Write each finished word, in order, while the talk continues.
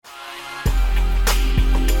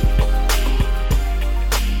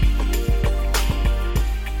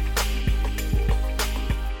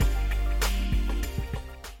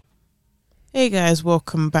Hey guys,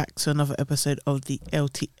 welcome back to another episode of the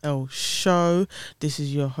LTL show. This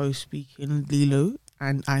is your host speaking, Lilo,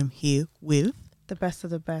 and I'm here with the best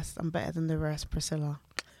of the best. I'm better than the rest, Priscilla.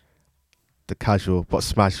 The casual but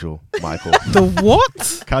smashable, Michael. the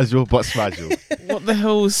what? Casual but smashable. What the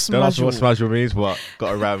hell is Don't ask me what smashable? smashable means, but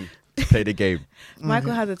got around to play the game.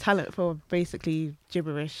 Michael has a talent for basically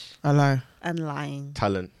gibberish I lie. and lying.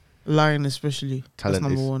 Talent Lying especially. Talent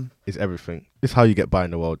That's number one. is everything. It's how you get by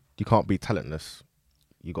in the world. You can't be talentless.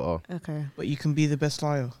 You gotta. Okay. But you can be the best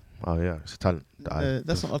liar. Oh yeah, it's a talent that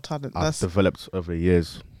That's not a talent. I've That's developed over the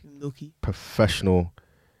years. Loki. Professional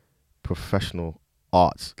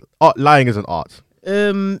arts. Art lying is an art.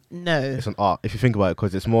 No. It's an art if you think about it,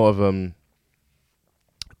 because it's more of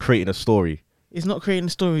creating a story. It's not creating a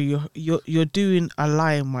story. You're doing a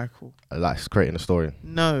lie, Michael. Like it's creating a story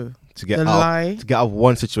No. to get The out lie. to get out of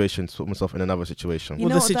one situation to put myself in another situation. You Well,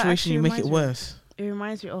 know the what that situation actually you make it reminds me of? worse. It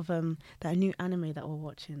reminds me of that new anime that we're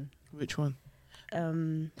watching. Which one?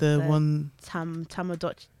 The One.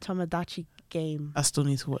 Tomodachi game. I still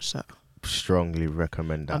need to watch that. Strongly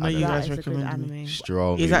recommend that. I know you anime. guys That is a good recommend me. anime.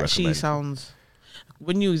 Strongly It actually recommend. sounds.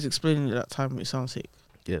 When you was explaining it that time, it sounds sick.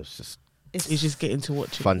 Yeah, it's just It's just getting to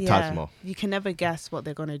watch it. phantasma. You can never guess what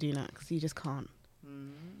they're gonna do next. You just can't.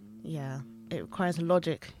 Yeah. It requires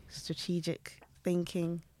logic, strategic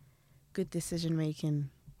thinking, good decision making,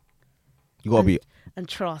 You gotta be. and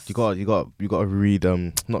trust. You gotta read.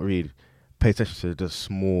 Not read. Pay attention to the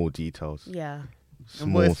small details. Yeah.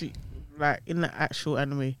 And what Small. if you, like in the actual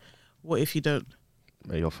anime, what if you don't?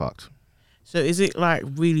 You're fucked. So is it like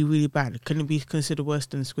really, really bad? Can it be considered worse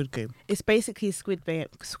than Squid Game? It's basically Squid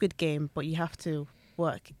Game, but you have to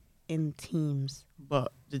work in teams.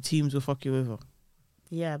 But the teams will fuck you over.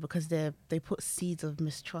 Yeah, because they put seeds of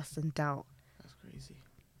mistrust and doubt. That's crazy.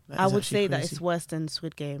 I would say that it's worse than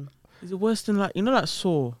Squid Game. Is it worse than like like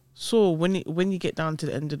Saw? Saw when you get down to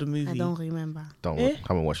the end of the movie, I don't remember.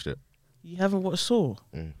 Haven't watched it. you haven't watched Saw.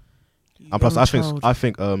 Mm. You And plus, young I child.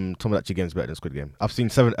 think Tomodachi Game is better than Squid Game. I've seen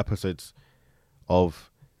 7 episodes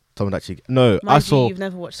of Tomodachi. No, I Mind you, saw. you've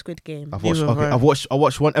never watched Squid Game. I've watched. Neither have Okay, I. I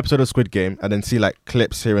watched one episode of Squid Game and then see like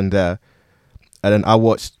clips here and there, and then I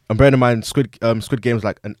watched. And bearing in mind, Squid Game is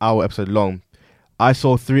like an hour episode long. I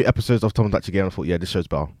saw 3 episodes of Tomodachi Game. And I thought, yeah, this show's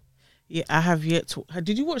better. Yeah, I have yet to.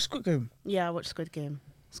 Did you watch Squid Game? Yeah, I watched Squid Game.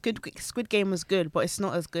 Squid Game was good, but it's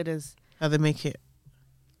not as good as... How they make it?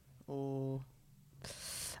 Or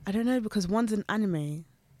I don't know, because one's an anime,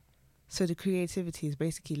 so the creativity is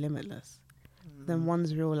basically limitless. Then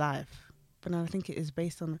one's real life. But I think it is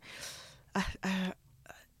based on...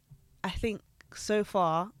 I think so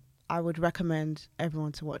far, I would recommend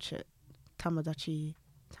everyone to watch it. Tomodachi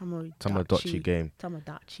Game.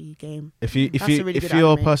 Tomodachi Game. If That's a really good you're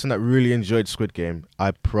a anime. person that really enjoyed Squid Game,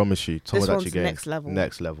 I promise you, This Tomodachi one's Game next level.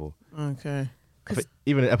 Next level. okay. I think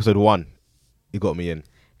even in episode 1, it got me in.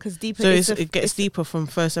 Because deeper... So it gets deeper from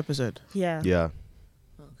first episode. Yeah. Yeah.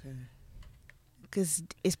 Okay. Because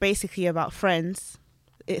it's basically about friends.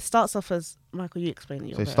 It starts off as... Michael, you explain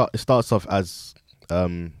it. So it starts off as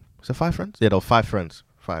was it 5 friends? Yeah, there were 5 friends.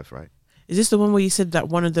 5, right? Is this the one where you said that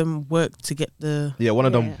one of them worked to get the? Yeah, one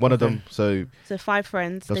of them. Yeah. One of Okay. them. So So 5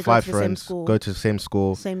 friends. there's They 5 go to the same friends school. go to the same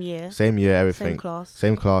school, Same year. same year, everything, Same class.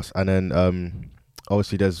 same class, and then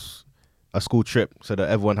obviously there's a school trip, so that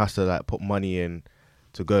everyone has to like put money in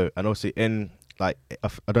to go, and obviously in like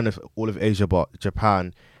I don't know if all of Asia, but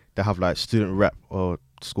Japan, they have like student rep or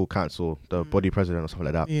school council, the body president or something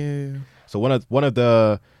like that. Yeah. So one of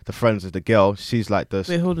the friends is the girl. She's like the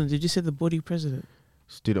Wait, hold on. Did you say the body president?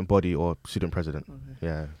 student body or student president. Okay.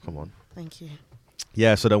 Yeah, come on. Thank you.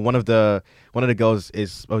 Yeah, so then one of the girls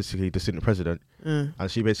is obviously the student president, Mm.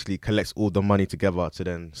 and she basically collects all the money together to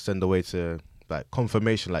then send away to like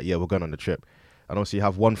confirmation, like, yeah, we're going on the trip. And obviously you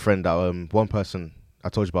have one friend that one person I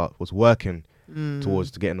told you about was working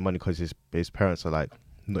towards to getting the money because his parents are like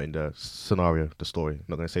not in the scenario, the story. I'm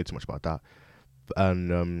not going to say too much about that.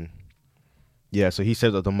 And yeah, so he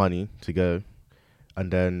saves up the money to go,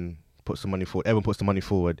 and then puts the money forward. Everyone puts the money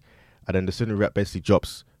forward, and then the student rep basically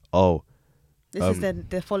drops. Oh, This is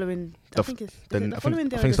the following... I think it's... then the I following think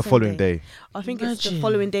day or it's the same following day. I think it's the Imagine.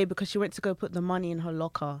 following day because she went to go put the money in her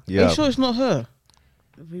locker. Are Yeah, you sure it's not her?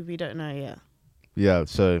 We don't know yet. yeah.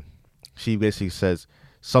 So she basically says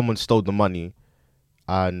someone stole the money,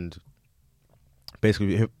 and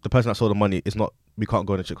basically the person that stole the money is not. We can't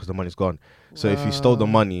go on the trip because the money's gone. So if you stole the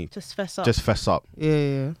Wow. money, Just fess up. just fess up.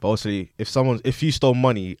 Yeah. But obviously, if you stole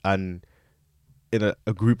money and in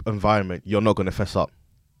a group environment, you're not gonna fess up.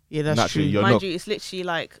 Yeah, that's Naturally, true. you're Mind not. you, it's literally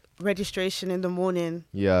like registration in the morning.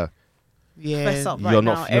 Yeah, Yeah. Fess up right you're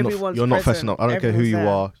now. not. Everyone's You're not present. fessing up. I don't care who Everyone's you there.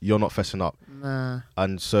 are. You're not fessing up. Nah.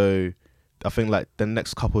 And so I think like the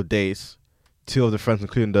next couple of days, two of the friends,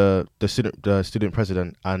 including the student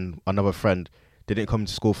president and another friend, they didn't come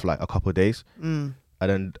to school for like a couple of days. Mm. And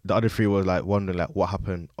then the other three were like wondering like what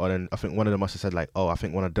happened. Or then I think one of them must have said like, oh, I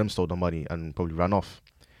think one of them stole the money and probably ran off.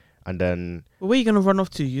 And then But where are you gonna run off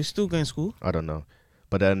to? You're still going to school. I don't know.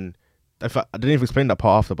 But then in fact, I didn't even explain that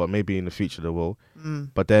part after, but maybe in the future they will.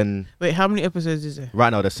 But then Wait, how many episodes is there? right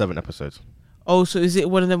now there's 7 episodes. Oh, so is it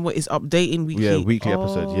one of them where it's updating weekly? Yeah, weekly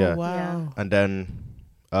episodes, yeah. Wow. And then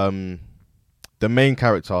the main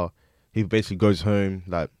character, he basically goes home,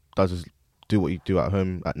 like do what you do at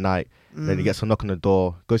home at night. Then he gets a knock on the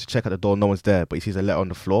door, goes to check at the door, no one's there, but he sees a letter on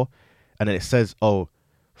the floor. And then it says, oh,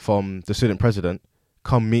 from the student president,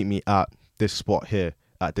 come meet me at this spot here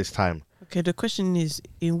at this time. Okay, the question is,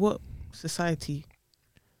 in what society?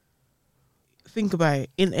 Think about it.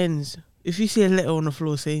 In ends, if you see a letter on the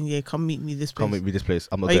floor saying, "Yeah, come meet me this place," Come meet me this place.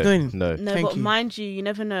 I'm not Are you going. going? No. No, Thank but you. mind you, you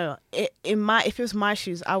never know. If it was my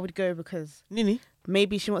shoes, I would go because Nini,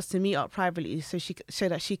 maybe she wants to meet up privately so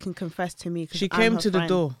that she can confess to me. 'Cause she I'm came her to the friend.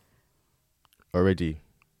 door, Already.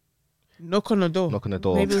 knock on the door. Knock on the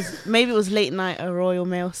door. Maybe it was late night, a Royal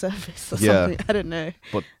Mail service or Yeah. something. I don't know.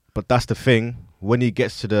 But that's the thing. When he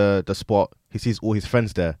gets to the spot, he sees all his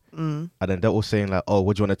friends there. And then they're all saying like, oh,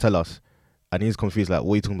 what do you want to tell us? And he's confused, like,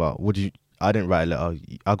 what are you talking about? I didn't write a letter.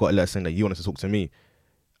 I got a letter saying that you wanted to talk to me.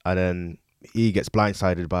 And then he gets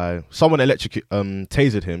blindsided by someone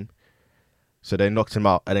tasered him. So they knocked him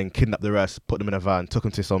out and then kidnapped the rest, put them in a van, took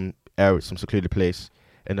him to some area, some secluded place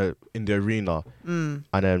in the arena. And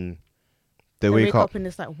then they wake up in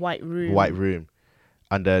this like white room. white room.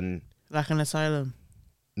 And then Like an asylum.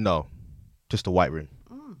 no, just a white room.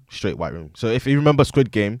 Straight white room. So if you remember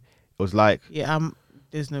Squid Game, it was like Yeah,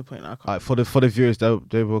 there's no point. I can't. for the viewers,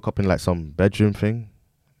 they woke up in like some bedroom thing.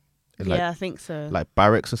 In Yeah, I think so. like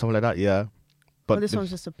barracks or something like that. Yeah, But but this one's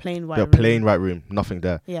just a plain white they're room. plain white room, nothing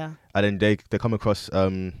there. Yeah. And then they come across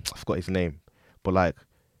I forgot his name, but like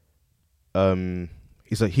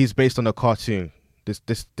he's based on a cartoon. This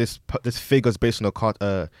figure's based on a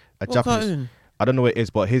What Japanese. cartoon? I don't know what it is,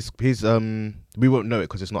 but his we won't know it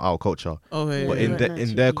because it's not our culture. Oh, yeah, But yeah, in yeah. don't know, in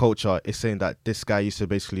it's their really- culture, it's saying that this guy used to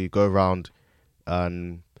basically go around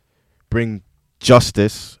and bring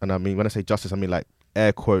justice, and I mean when I say justice, I mean like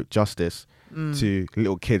air quote justice to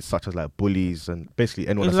little kids such as like bullies and basically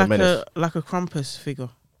anyone It's that's a like menace. like a Krampus figure.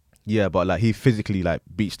 Yeah, but like he physically like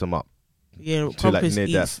beats them up. Yeah, To, like, Krampus near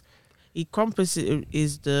is death. Krampus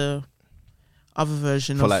is the other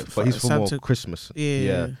version For of like, but he's for more Santa. Christmas.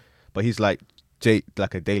 Yeah. But he's like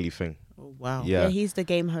like a daily thing. Oh, wow. Yeah. Yeah, he's the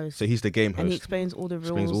game host. So he's the game and he host. explains all the rules.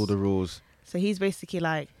 Explains all the rules. So he's basically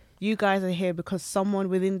like, you guys are here because someone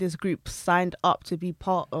within this group signed up to be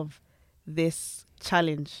part of this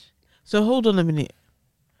challenge. So hold on a minute.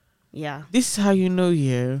 Yeah. This is how you know,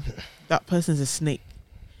 yeah, that person's a snake.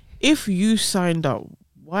 If you signed up,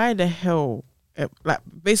 why the hell? Like,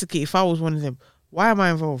 basically, if I was one of them, why am I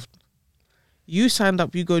involved? You signed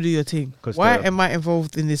up, you go do your thing. 'Cause Why am I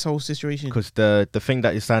involved in this whole situation? Because the thing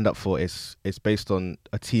that you signed up for is based on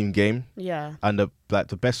a team game, Yeah. and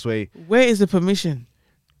the best way. Where is the permission?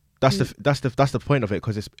 That's the point of it,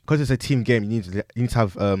 because it's a team game. You need to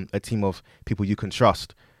have a team of people you can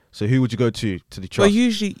trust. So who would you go to the trust? But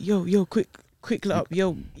usually, yo, quick let up,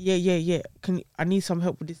 yo, yeah. I need some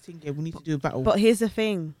help with this thing. Yeah, we need to do a battle. But here's the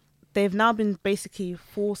thing. They've now been basically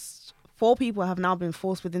forced. 4 people have now been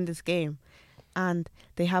forced within this game. And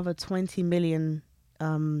they have a 20 million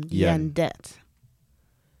yen debt.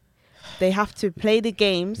 They have to play the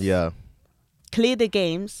games, clear the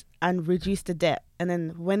games, and reduce the debt. And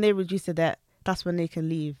then when they reduce the debt, that's when they can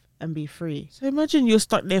leave and be free. So imagine you're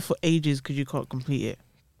stuck there for ages because you can't complete it.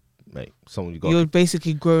 Mate, someone you got. You're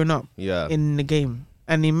basically growing up Yeah, in the game.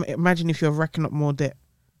 And imagine if you're racking up more debt.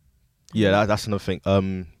 yeah. That's another thing.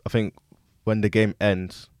 I think when the game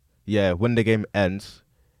ends,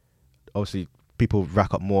 obviously people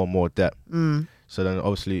rack up more and more debt. So then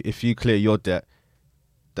obviously if you clear your debt,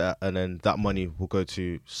 and then that money will go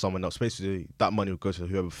to someone else. Basically, that money will go to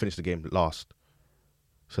whoever finished the game last.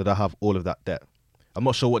 So they'll have all of that debt. I'm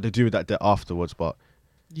not sure what they do with that debt afterwards, but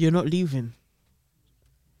You're not leaving.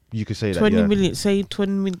 you could say 20 that. Yeah. million, say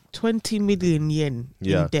 20 million yen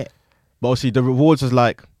Yeah. in debt. But obviously the rewards is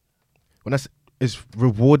like it's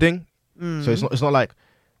rewarding. So it's not like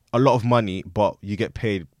a lot of money, but you get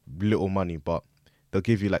paid little money. But they'll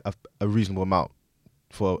give you like a reasonable amount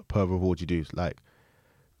per reward you do. Like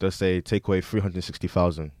they'll say take away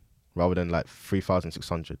 360,000 rather than like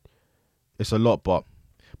 3,600. It's a lot, but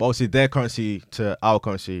obviously their currency to our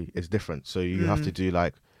currency is different. So you have to do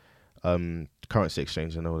like currency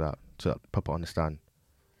exchange and all that to proper understand.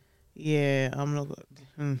 Yeah, I'm not.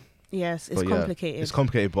 Yes, it's But yeah, complicated. it's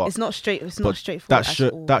complicated, but It's not straight. It's but not straightforward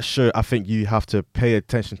at all. that show, I think you have to pay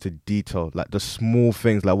attention to detail, like the small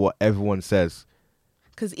things, like what everyone says.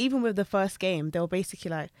 Because even with the first game, they were basically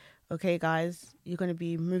like, okay, guys, you're going to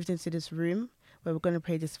be moved into this room where we're going to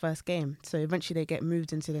play this first game. So eventually they get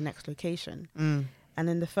moved into the next location. And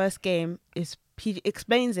then the first game he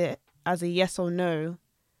explains it as a yes or no.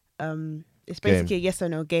 It's basically a yes or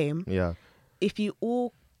no game. Yeah. If you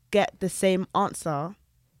all get the same answer,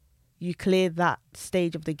 you clear that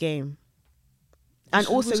stage of the game. And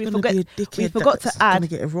also we forgot to add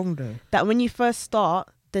get it wrong though. that when you first start,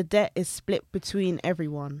 the debt is split between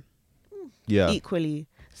everyone. Yeah. Equally.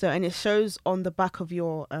 So, and it shows on the back of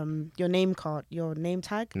your name card, your name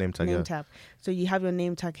tag. Name tag. So you have your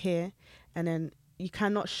name tag here, and then you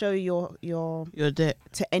cannot show your debt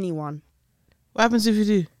to anyone. What happens if you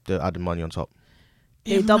do? They add the money on top.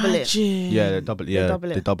 They double it. Yeah, they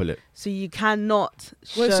double it. So you cannot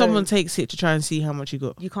show. What if someone takes it to try and see how much you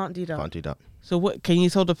got? You can't do that. Can't do that. So what? Can you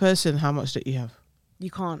tell the person how much that you have? You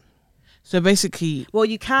can't. So basically, Well,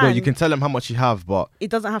 you can. Well, you can tell them how much you have, but It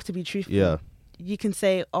doesn't have to be truthful. yeah, You can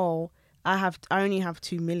say, "Oh, I only have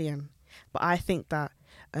 2 million, but I think that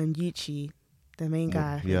Yuichi, the main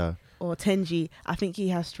guy, yeah, or Tenji, I think he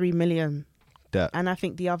has 3 million, that. and I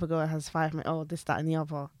think the other girl has 5 million. Oh, this, that, and the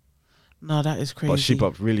other." no, that is crazy.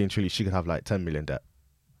 But really and truly, she could have like 10 million debt.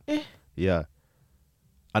 Eh. Yeah.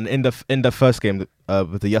 And in the first game,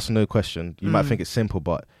 with the yes or no question, you might think it's simple,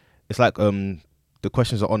 but it's like the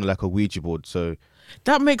questions are on like a Ouija board. So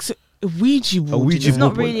that makes it a Ouija board. a Ouija It's board,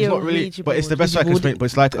 not really it's a not really, Ouija but it's the board. best way I can Ouija explain. board, But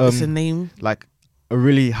it's like it's a name. like a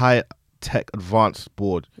really high tech advanced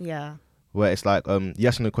board Yeah. where it's like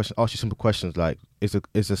yes or no question, ask you simple questions like is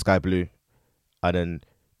the sky blue, and then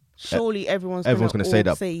Surely everyone's gonna say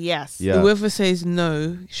that. Say yes. yeah, Whoever says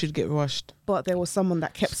no should get rushed. But there was someone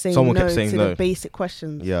that kept saying Someone no kept saying to no. the basic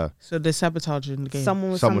questions. yeah, So they're sabotaging the game.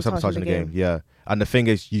 Someone was someone sabotaging the game. Yeah, and the thing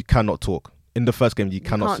is, you cannot talk in the first game. You You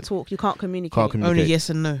cannot can't talk. You can't communicate. Can't communicate. Only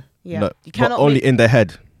yes and no. Yeah. No, You but cannot only make- in their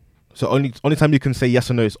head. So only time you can say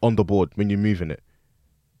yes or no is on the board when you're moving it.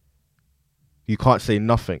 You can't say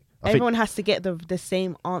nothing. Everyone has to get the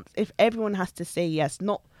same answer. If everyone has to say yes,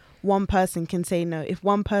 not one person can say no. If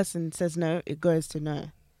one person says no, it goes to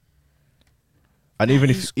no. And even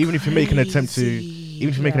That if you make an attempt to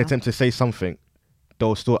Yeah. say something,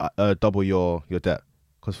 they'll still double your debt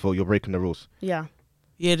because you're breaking the rules. Yeah.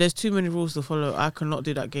 Yeah, there's too many rules to follow. I cannot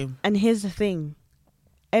do that game. And here's the thing.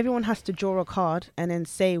 Everyone has to draw a card and then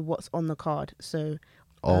say what's on the card. So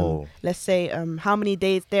let's say how many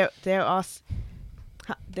days there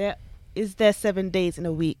is there 7 days in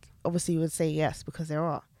a week. Obviously you would say yes because there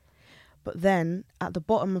are. But then at the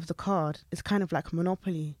bottom of the card, it's kind of like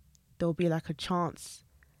Monopoly. There'll be like a chance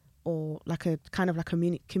or like a kind of like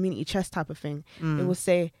a community chest type of thing. It will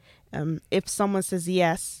say if someone says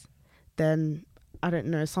yes, then I don't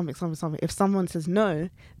know, something. If someone says no,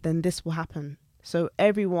 then this will happen. So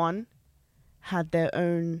everyone had their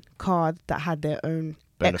own card that had their own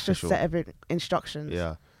Beneficial. extra set of instructions.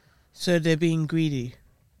 Yeah. So they're being greedy.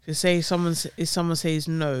 To say if someone says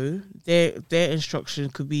no, their instruction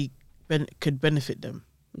could benefit them.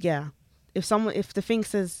 Yeah. If someone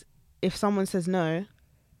says no,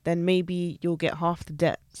 then maybe you'll get half the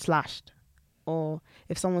debt slashed. Or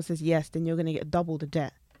if someone says yes, then you're going to get double the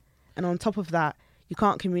debt. And on top of that, you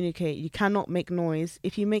can't communicate. You cannot make noise.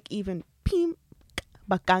 If you make even pim,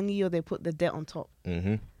 bakangi, or they put the debt on top.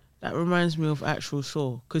 Mm-hmm. That reminds me of actual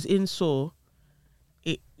Saw. Because in Saw,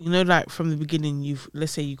 like from the beginning,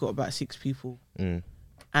 let's say you got about 6 people and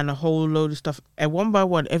a whole load of stuff. And one by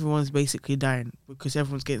one, everyone's basically dying because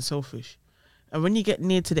everyone's getting selfish. And when you get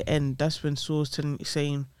near to the end, that's when Saw's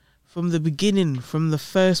saying, from the beginning, from the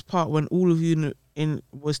first part when all of you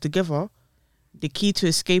was together, the key to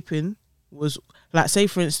escaping was, like, say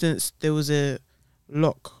for instance, there was a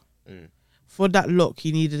lock. For that lock,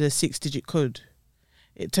 you needed a 6-digit code.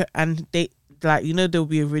 And they, like, there'll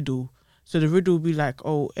be a riddle. So the riddle will be like,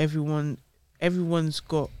 oh, everyone's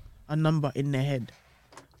got a number in their head.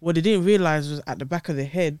 What they didn't realize was at the back of their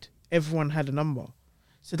head, everyone had a number.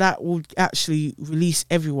 So that would actually release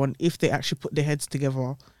everyone if they actually put their heads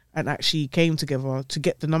together and actually came together to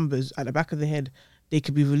get the numbers at the back of their head, they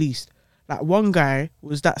could be released. Like, one guy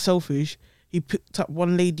was that selfish. He picked up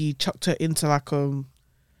one lady, chucked her into like a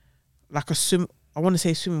I want to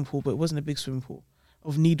say swimming pool, but it wasn't a big swimming pool,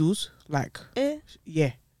 of needles. Like,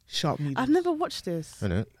 yeah, sharp needles. I've never watched this.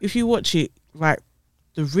 If you watch it, like,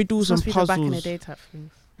 the riddles and puzzles. Back in the day type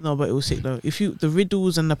things. No, but it was sick though. The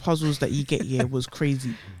riddles and the puzzles that you get here was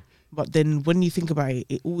crazy. But then when you think about it,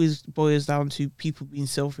 it always boils down to people being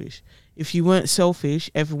selfish. If you weren't selfish,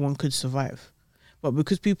 everyone could survive. But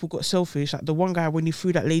because people got selfish, like the one guy when he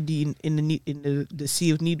threw that lady in the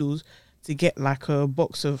sea of needles to get like a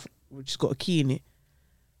box of which has got a key in it,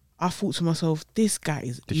 I thought to myself, this guy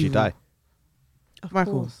is Did evil. she die? Of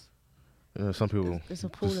Michael. course. Some people. It's a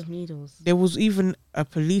pool of needles. There was even a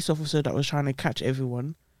police officer that was trying to catch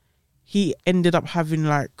everyone. He ended up having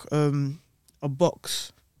like a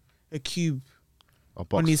box, a cube A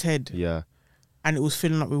box. on his head, Yeah. and it was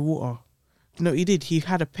filling up with water. You know what he did? He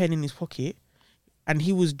had a pen in his pocket, and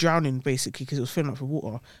he was drowning basically because it was filling up with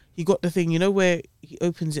water. He got the thing, you know, where he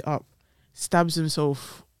opens it up, stabs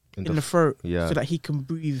himself in the throat, Yeah. so that he can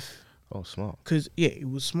breathe. Oh, smart. Because yeah, it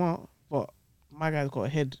was smart, but my guy's got a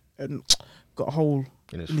head and got a hole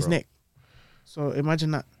In in his throat. neck. So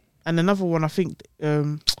imagine that. And another one, I think,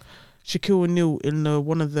 Shaquille O'Neal in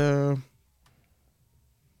one of the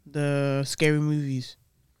scary movies,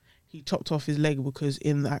 he chopped off his leg because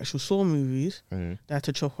in the actual Saw movies, Mhm. they had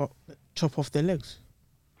to chop off their legs.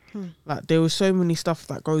 Like there was so many stuff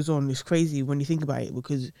that goes on. It's crazy when you think about it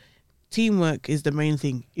because teamwork is the main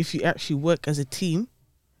thing. If you actually work as a team,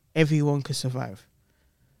 everyone can survive.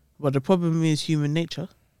 But the problem is human nature.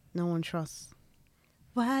 No one trusts.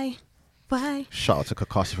 Why? Why? Shout out to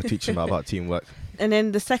Kakashi for teaching me about teamwork. And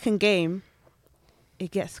then the second game,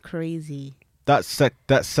 it gets crazy. That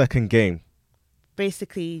second game.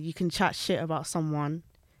 Basically, you can chat shit about someone,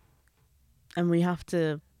 and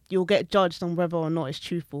you'll get judged on whether or not it's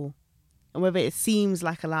truthful, and whether it seems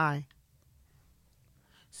like a lie.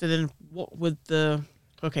 So then what would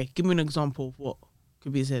okay, give me an example of what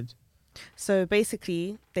could be said. So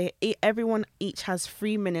basically, everyone each has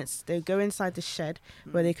 3 minutes. They go inside the shed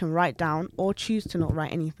where they can write down or choose to not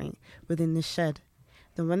write anything within the shed.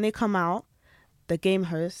 Then when they come out, the game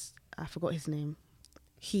host, I forgot his name,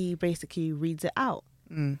 he basically reads it out.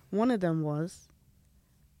 One of them was,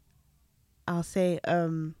 I'll say,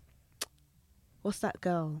 what's that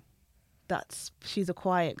girl? She's a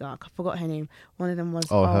quiet girl. I forgot her name. One of them was,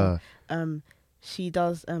 her. She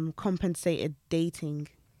does compensated dating.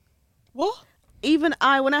 What? Even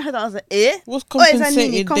when I heard that, I was like, eh? What's What does that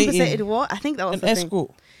mean? compensated Compensated dating? what? I think that was An the thing.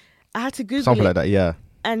 escort. I had to Google Something it. like that, yeah.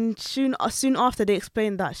 And soon after, they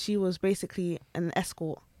explained that she was basically an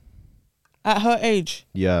escort. At her age,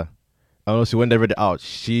 Yeah. And also, when they read it out,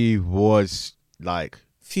 she was like,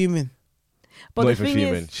 fuming. But not the even thing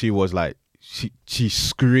fuming. is, She was like, she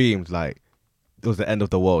screamed like it was the end of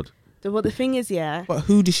the world. the thing is, yeah, But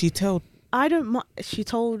who did she tell? she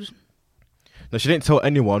told, No, she didn't tell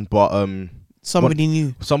anyone, but Somebody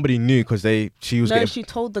knew. somebody knew because she was getting. she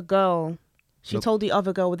told the girl. She Nope. told the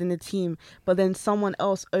other girl within the team, but then someone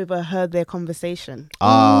else overheard their conversation.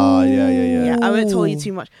 Yeah. Yeah, I won't tell you Ooh.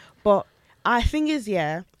 too much. But I think is,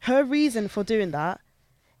 yeah, her reason for doing that,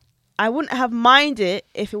 I wouldn't have minded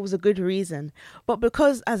if it was a good reason. But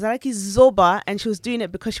because Azaraki Zoba, and she was doing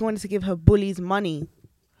it because she wanted to give her bullies money,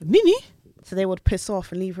 Nini? so they would piss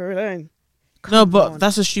off and leave her alone. No, Come but on.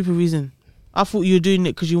 that's a stupid reason. I thought you were doing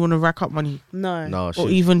it because you want to rack up money. No. No, Or she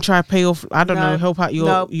even try pay off, I don't know, No. help out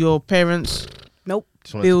No. your parents, Nope.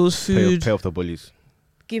 just wanted bills, to food. pay off the bullies.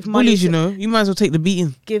 Give money. Bullies, to, you know. You might as well take the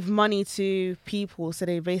beating. Give money to people, so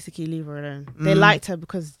they basically leave her alone. They Mm. liked her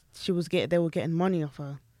because they were getting money off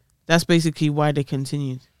her, That's basically why they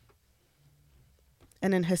continued.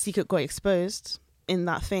 and then her secret got exposed in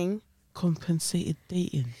that thing. Compensated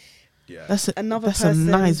dating. Yeah. That's a Another a person,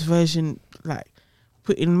 nice version, like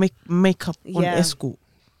putting makeup on Yeah. escort.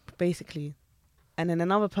 basically, and then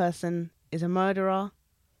another person is a murderer.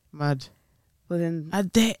 Mad. Within,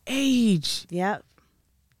 At their age. yeah,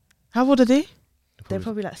 How old are they? they're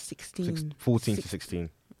probably like 16. 14 to 16.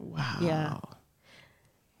 Wow. Yeah.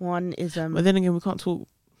 One is But then again, we can't talk.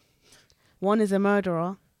 one is a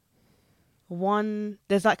murderer.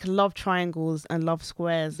 There's like love triangles and love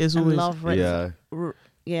squares. There's and always- love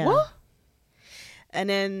yeah. What? And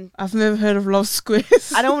then I've never heard of love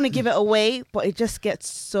squares. I don't want to give it away, but it just gets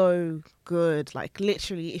so good. Like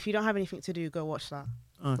literally, if you don't have anything to do, go watch that.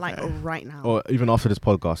 Like Okay. right now. Or even after this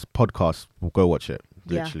podcast, we'll go watch it.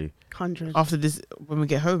 Yeah. Literally. 100. After this, when we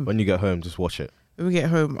get home. When you get home, just watch it. When we get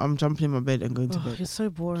home, I'm jumping in my bed and going to Oh, bed. you're so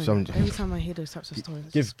boring. Some- Every time I hear those types of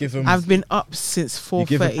stories. Give them. I've been up since You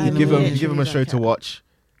give 4:30 in them, the give them, morning. give them a Literally show to don't watch,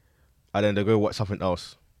 and then they go watch something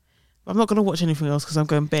else. I'm not gonna watch anything else because I'm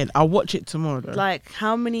going to bed. I'll watch it tomorrow though. Like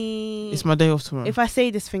how many? It's my day off tomorrow. If I say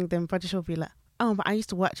this thing, then British will be like, "Oh, but I used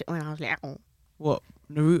to watch it when I was little." What?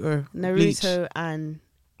 Naruto. Bleach. Naruto and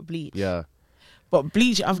Bleach. Yeah. But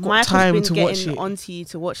Bleach, I've got Michael's time been to watch getting it. onto you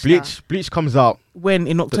to watch that. Bleach comes out. When?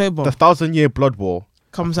 In October. The 1,000-year Blood War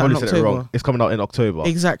Comes out in probably said it wrong. October. It's coming out in October.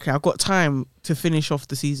 Exactly. I've got time to finish off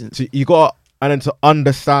the season. So you got and then to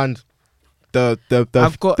understand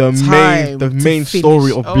I've got the main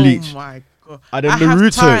story of Bleach. Oh my god! And then I have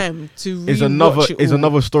Naruto time to is rewatch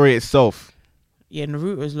another story itself. Yeah,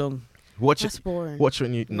 Naruto's long. Watch That's it. boring. Watch it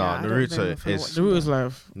when you. Yeah, Nah, I don't Naruto remember if I is watched Naruto's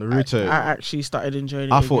live. Naruto. I actually started enjoying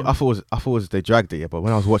it. I thought it was they dragged it, yeah. But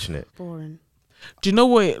when I was watching it, Boring. Do you know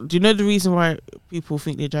what? Do you know the reason why people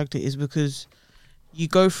think they dragged it is because you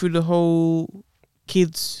go through the whole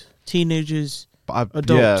kids, teenagers, adult.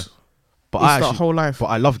 Yeah, but it's I the actually, whole life. but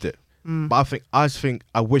I loved it. Mm. But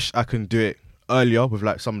I wish I can do it earlier with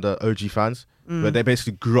like some of the OG fans where they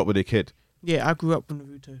basically grew up with a kid. Yeah, I grew up with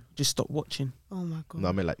Naruto. Just stopped watching. Oh my god. No,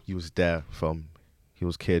 I mean like he was there he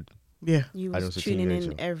was kid Yeah. You I was was a tuning in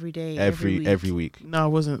teenager. every day, every week. No, I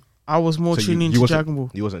wasn't. I was more So tuning you into wasn't- Dragon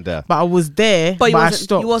Ball. You wasn't there. But I was there, but I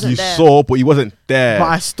stopped. You wasn't You there. saw, but you wasn't there. But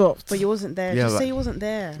I stopped. But you wasn't there. Yeah, Just but- say you wasn't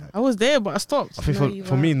there. I was there, but I stopped. I think No, you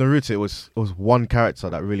for me, weren't. Naruto, it was one character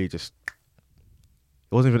that really just.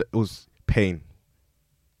 It wasn't even. It was pain.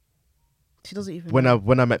 She doesn't even. When know.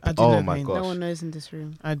 I met. I do Oh know my pain. gosh. No one knows in this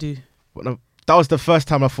room. I do. That was the first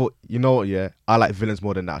time I thought, you know what? Yeah, I like villains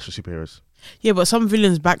more than the actual superheroes. Yeah, but some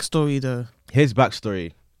villains' backstory though. His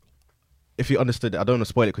backstory. If you understood it, I don't want to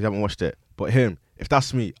spoil it because you haven't watched it. But him, if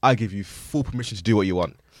that's me, I give you full permission to do what you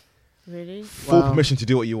want. Really? Full Wow. permission to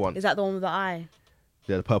do what you want. Is that the one with the eye?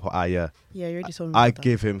 Yeah, the purple eye. Yeah, Yeah, you already told me. I about that.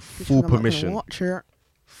 give him Which full one I'm not gonna permission. Watch it.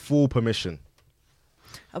 Full permission.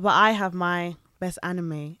 But I have my best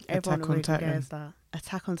anime. Everyone Attack on already Titan. gets that.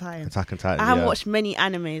 Attack on Titan. Attack on Titan. I haven't yeah. watched many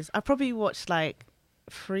animes. I probably watched like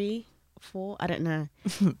 3, 4. I don't know.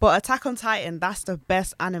 But Attack on Titan, that's the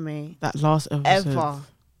best anime That last episode. ever.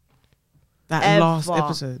 That last Ever.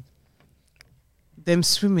 episode. Them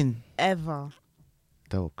swimming. Ever.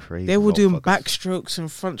 They were crazy. They were doing motherfuckers. backstrokes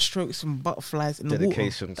and front strokes and butterflies in the water.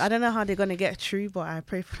 Dedications. I don't know how they're gonna get through, but I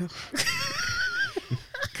pray for them.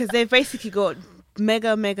 Because they've basically got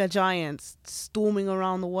mega giants storming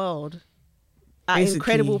around the world at Basically.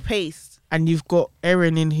 incredible pace. And you've got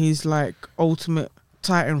Eren in his like ultimate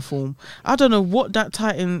Titan form. I don't know what that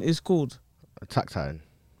Titan is called. Attack Titan.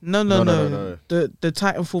 No. No. The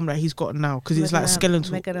Titan form that he's got now because it's like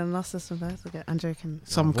skeletal. Megalodon. I'm joking.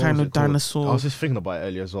 Some What kind was of it called? dinosaur I was just thinking about it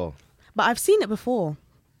earlier as well. But I've seen it before.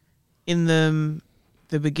 in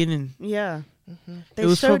the beginning. Yeah. They It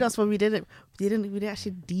was showed prob- us when we did it. We didn't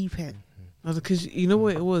actually deep it. Because you know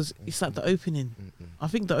what it was? It's like the opening. I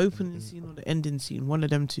think the opening scene or the ending scene, one of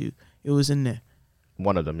them two, it was in there.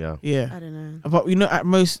 One of them, yeah. Yeah. I don't know. But you know, at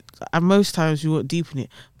most times you weren't deep in it.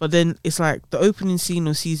 But then it's like the opening scene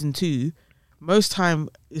of season 2. Most time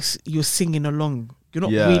you're singing along. You're not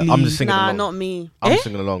Yeah, really. I'm just singing Nah, along. not me. I'm Eh?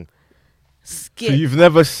 singing along. Skip So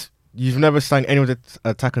you've never sang any of the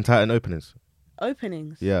Attack on Titan openings?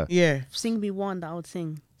 openings. Yeah. Yeah. Sing me one that I would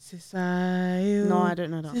sing. No, No, I don't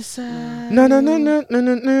know that. No,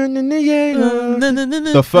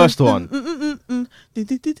 yeah. The first one.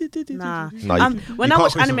 Nah. Nah, When you I can't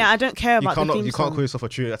watch call anime, yourself- I don't care about the theme You song. can't call yourself a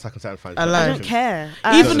true Attack on Titan fan. I like- I don't care.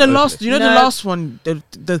 Even the No, last, you know, the no. last one, the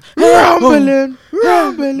Rumbling,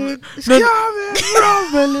 it's No.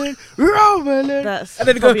 coming, rumbling. That's And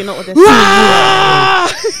then it goes, probably not what they're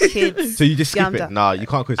saying. Kids. So you just skip Yanda. it? Nah, you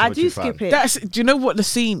can't call yourself I a true do fan. skip it. That's. Do you know what the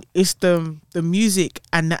scene is? The music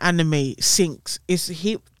and the anime syncs. It's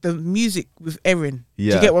the music with Eren. Do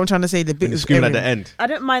Yeah. you get what I'm trying to say? The bit When you're with screaming Eren. at the end. I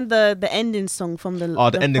don't mind the ending song from the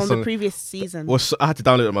ending from song. the previous season. Well, I had to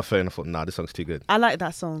download it on my phone. I thought, nah, this song's too good. I like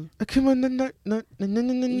that song. Come on,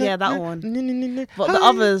 Yeah, that one. But the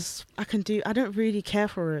others, I don't really care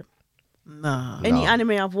for it. Nah. Any No.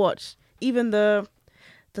 anime I've watched, even the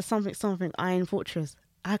something Iron Fortress,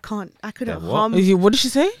 I couldn't The what? hum What did she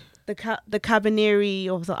say? the Cabaneri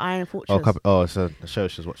of the Iron Fortress. It's a show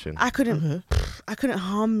she's watching. I couldn't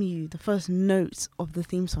hum you the first notes of the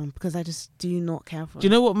theme song because I just do not care for Do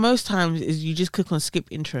you it. know what? Most times is you just click on skip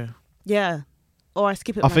intro. Yeah. Or I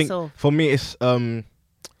skip it I think myself. for me, it's the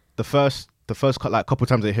first like couple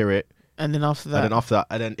times I hear it, And then after that, and then after that,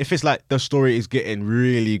 and then if it's like the story is getting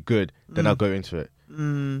really good, then I'll go into it.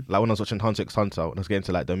 Like when I was watching Hunter x Hunter, when I was getting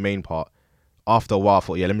to like the main part, after a while I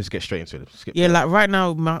thought, yeah, let me just get straight into it. Skip yeah, that. like right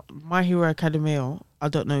now, My Hero Academia, I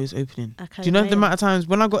don't know is opening. Do you know the amount of times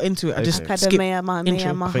when I got into it, I just skip Academia, my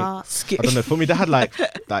intro. my I think- heart. skip. I don't know. For me, they had like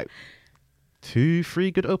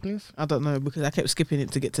 2-3 good openings. I don't know because I kept skipping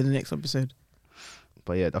it to get to the next episode.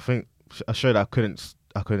 But yeah, I think a show that I couldn't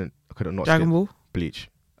not Dragon skip Ball. Bleach.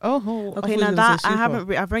 Oh, I Okay, thought you now were gonna that say I Super.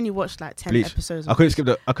 haven't. I've only watched like 10 Bleach. episodes. I couldn't skip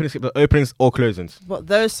the openings or closings. But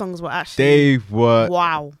those songs were actually They were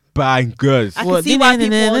wow. bangers. I can see why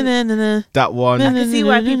people. That one. I can see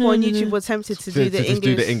why people on YouTube were tempted to do the just English.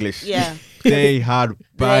 do the English. Yeah, They had they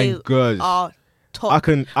bangers. are I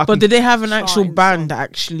can. But did they have an actual charting band song. that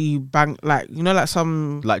actually bang like like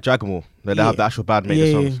some? like Dragon Ball. They Yeah. have the actual band make the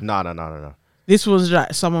Yeah, songs. yeah. No. This was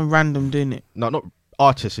like someone random doing it. No, not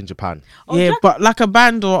artists in Japan. Oh, Yeah, Jack- but like a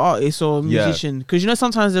band or artist or Yeah. musician, because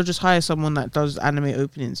sometimes they'll just hire someone that does anime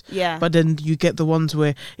openings. yeah. But then you get the ones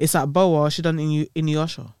where it's like Boa. She done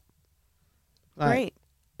Inuyasha. Like, Great.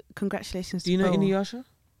 Congratulations. do you know to Bo. Inuyasha?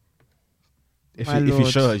 If My you lord.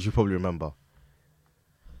 show her, you probably remember.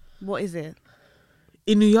 What is it?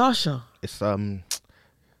 Inuyasha. It's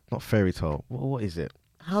not fairy tale. What is it?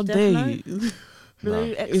 How Death dare Note? you? Blue No.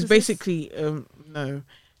 It's Exorcist? basically no.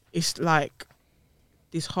 It's like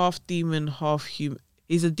this half demon, half human.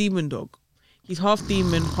 He's a demon dog. He's half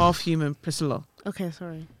demon, half human. Priscilla. Okay,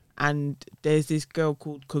 sorry. And there's this girl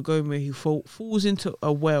called Kagome who falls into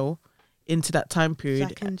a well into that time period.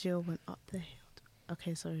 Jack and Jill went up the hill.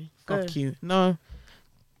 Okay, sorry. Go. Fuck you. No.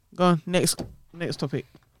 Go on. Next topic.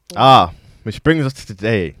 Which brings us to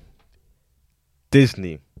today.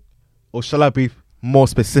 Disney, or shall I be more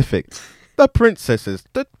specific? The princesses,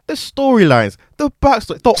 the storylines, the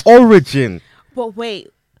backstory, the origin. But wait,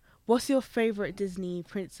 what's your favorite Disney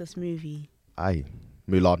princess movie? Aye,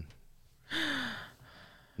 Mulan.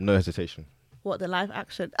 No hesitation. What, the live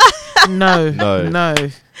action? No. No. No.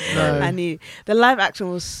 I knew. The live action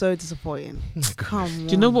was so disappointing. Come on.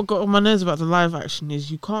 Do you know what got on my nerves about the live action is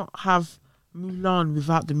you can't have Mulan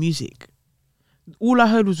without the music. All I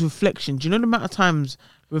heard was Reflection. Do you know the amount of times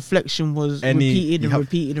Reflection was repeated and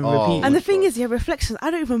repeated and repeated? And the thing is, Reflections, I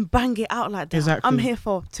don't even bang it out like that. Exactly. I'm here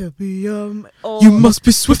for to be or, You must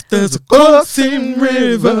be swift as a crossing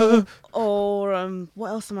river. or what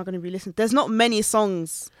else am I going to be listening? There's not many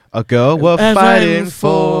songs. A girl we're fighting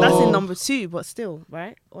for. That's in number 2, but still,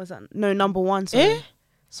 right? Or is that number 1? Sorry, Eh?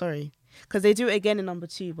 sorry, because they do it again in number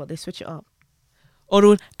 2, but they switch it up. Or the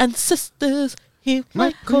one, and sisters, hear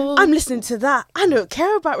my call. I'm listening to that. I don't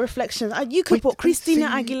care about Reflections. You could put Christina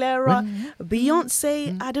Aguilera,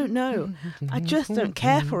 Beyonce. I don't know. I just don't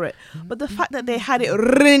care for it. But the fact that they had it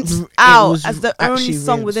rinsed out was as the only actually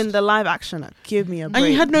song rinsed. within the live action, give me a break.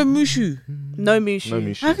 And you had no Mushu. no Mushu. No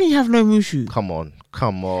Mushu. How can you have no Mushu? Come on.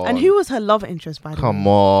 And who was her love interest, by the way? Come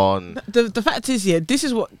on. The fact is, yeah, this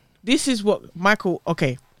is what Michael.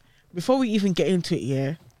 Okay, before we even get into it,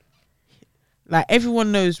 yeah, like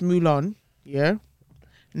everyone knows Mulan, yeah.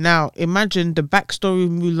 Now imagine the backstory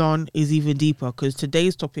of Mulan is even deeper because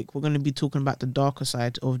today's topic we're going to be talking about the darker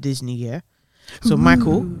side of Disney, yeah. So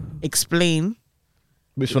Michael, explain.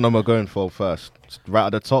 Which one am I going for first? Right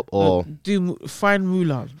at the top or Find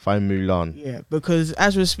Mulan, find Mulan? yeah, because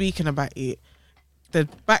as we're speaking about it, the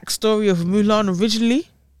backstory of Mulan originally,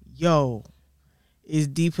 is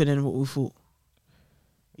deeper than what we thought.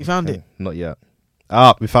 You found it? Not yet.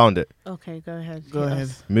 We found it. Okay, go ahead. Go Hit ahead.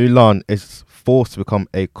 us. Mulan is forced to become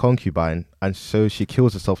a concubine, and so she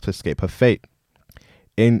kills herself to escape her fate.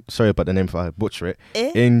 Sorry about the name if I butcher it.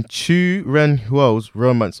 In Chu Renhuo's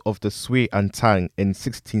Romance of the Sui and Tang in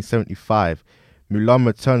 1675, Mulan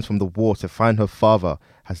returns from the war to find her father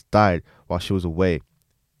has died while she was away.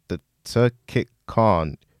 The Turkic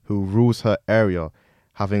Khan, who rules her area,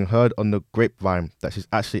 having heard on the grapevine that she's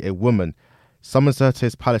actually a woman, summons her to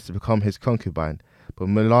his palace to become his concubine. But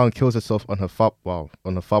Mulan kills herself on her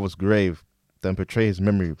father's grave, then betray his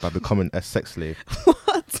memory by becoming a sex slave.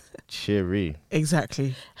 What? Cheery.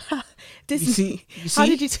 Exactly. Disney. You see? How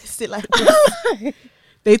did you twist it like this?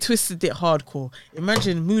 They twisted it hardcore.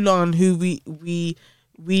 Imagine Mulan, who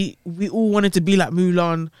we all wanted to be like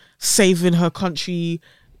Mulan, saving her country,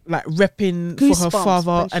 like repping for her Goosebumps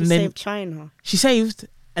father, when she and then saved China. she saved,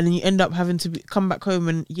 and then you end up having to come back home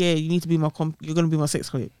and you need to be you're gonna be my sex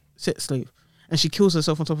slave, and she kills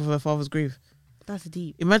herself on top of her father's grave. That's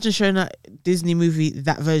deep. Imagine showing that Disney movie,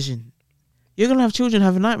 that version. You're gonna have children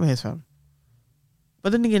having nightmares, fam.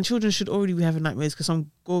 But then again, children should already be having nightmares because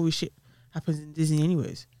some gory shit happens in Disney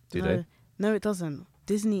anyways. Do no, they? No, it doesn't.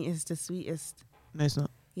 Disney is the sweetest. No, it's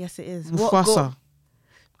not. Yes, it is. Mufasa,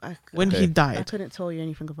 when Okay. he I died. couldn't tell you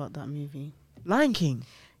anything about that movie. Lion King.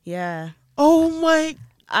 Yeah. Oh my.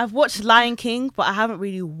 I've watched Lion King, but I haven't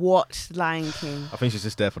really watched Lion King. I think she's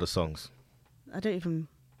just there for the songs. I don't even...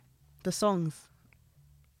 The songs.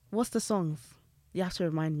 What's the songs? You have to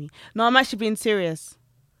remind me. No, I'm actually being serious.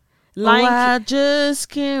 Lion I just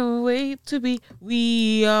can't wait to be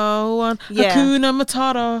We Are One. Yeah. Hakuna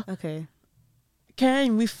Matata. Okay.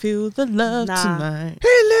 Can we feel the love Nah. tonight?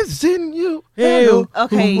 He lives in you. Hey-oh,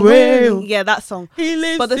 Okay. well. Yeah, that song. He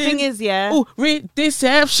lives But the thing in- is, yeah. Oh,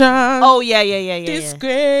 deception. Oh, yeah.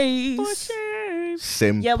 Disgrace.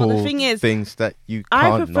 Simple Yeah, but the thing is, things that you I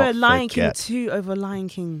can't prefer not Lion forget. King 2 over Lion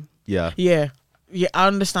King. Yeah. Yeah. Yeah, I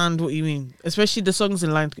understand what you mean. Especially the songs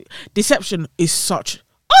in Lion King. Deception is such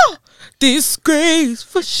disgrace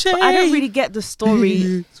for shame. But I don't really get the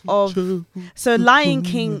story of. So Lion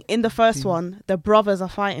King in the first one, the brothers are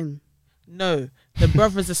fighting. No, the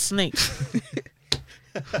brother's a snake.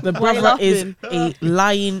 The Why are you brother is laughing? a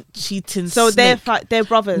lion cheating So snake. they're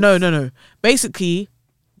brothers. No. Basically,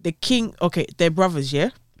 the king. Okay, they're brothers. Yeah.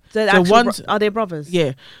 The So actual one's- are they brothers?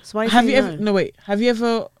 Yeah. So why Have you saying ever? no? No, wait. Have you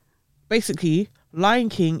ever? Basically, Lion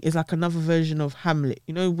King is like another version of Hamlet.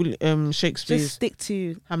 You know, Shakespeare's Just stick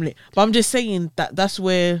to Hamlet. But I'm just saying that that's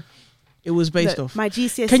where it was based Look, off. my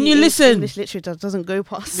GCSE. Can you listen? English literature doesn't go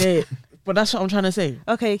past. Yeah, but that's what I'm trying to say.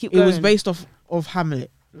 Okay, keep It going. was based off of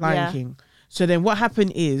Hamlet, Lion Yeah. King. So then what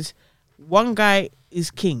happened is one guy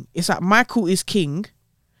is king. It's like Michael is king.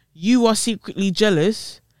 You are secretly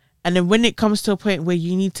jealous. And then when it comes to a point where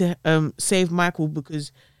you need to save Michael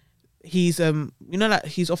because he's like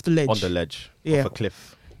he's off the ledge. On the ledge. Yeah. Off a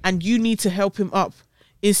cliff. And you need to help him up.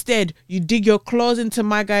 Instead, you dig your claws into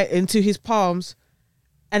into his palms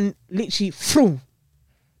and literally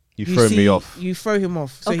You throw me off. You throw him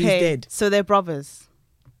off. So okay, he's dead. so they're brothers.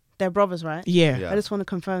 They're brothers, right? Yeah. Yeah. I just want to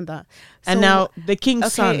confirm that. And So, now the king's okay,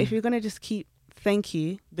 son. if you're gonna just keep, thank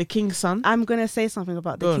you. The king's son. I'm gonna say something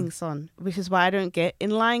about Go the on. king's son, which is why I don't get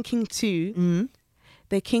in Lion King 2. Mm.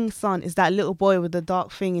 The king's son is that little boy with the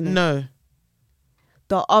dark thing in it. No.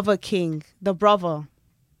 The other king, the brother.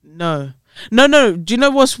 No. Do you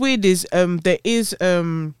know what's weird is there is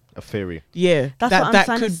A theory. yeah That's that what I'm that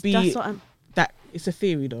trying could to. be That's what I'm. that it's a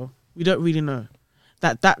theory though. We don't really know.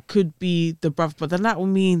 That could be the brother, but then that will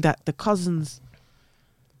mean that the cousins.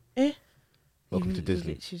 Welcome you- to you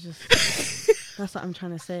Disney. literally just- that's what I'm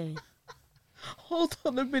trying to say. Hold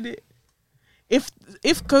on a minute. If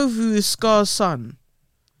Kovu is Scar's son,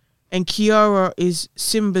 and Kiara is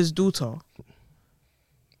Simba's daughter,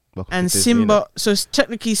 Welcome and to Disney, Simba, so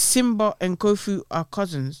technically Simba and Kofu are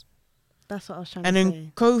cousins, That's what I was trying and to then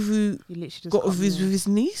say. Kovu You literally just got got with me there. his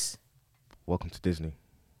niece. innit? Welcome to Disney.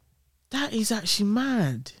 That is actually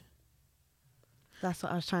mad. That's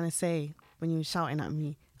what I was trying to say when you were shouting at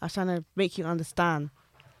me. I was trying to make you understand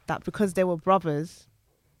that because they were brothers,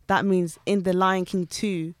 that means in the Lion King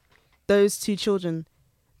 2, those two children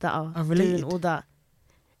that are related. doing all that.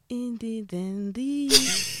 Indeed,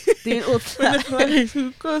 doing all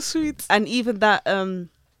that. Go sweet. And even that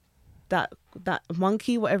that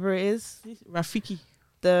monkey, whatever it is, Rafiki.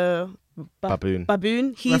 the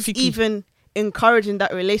Baboon. he's Rafiki. even encouraging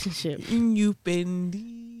that relationship. In you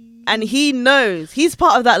bendy. And he knows he's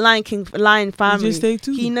part of that Lion family. just say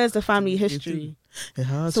too. He knows the family history. It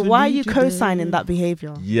has So to why are lead you co-signing there. that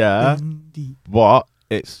behavior? Yeah, Bendy. but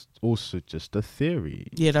it's also just a theory.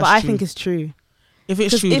 Yeah, that's But I true. think it's true. if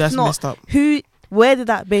it's 'Cause true, if that's not, messed up. Where did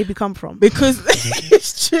that baby come from? Because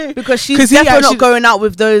it's true. Because she's 'Cause he definitely actually- not going out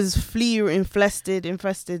with those flea-infested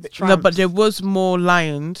No, tramps. but there was more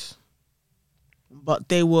lions, but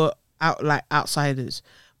they were outsiders.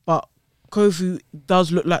 But Kofu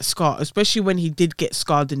does look like Scar, especially when he did get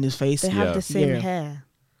scarred in his face. They have Yeah. the same Yeah. hair.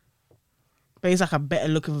 But he's like a better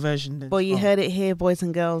looking version than But you Scar. heard it here, boys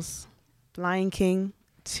and girls. Lion King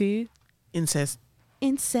 2. Incest.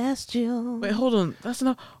 Incestual. Wait, hold on. That's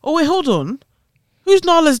not. Oh wait, hold on. Who's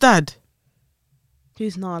Nala's dad?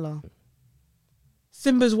 Who's Nala?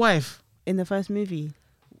 Simba's wife. In the first movie.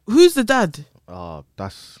 Who's the dad? Oh,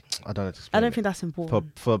 that's I don't know. how to I explain don't it. think that's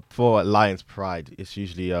important. For Lion's Pride, it's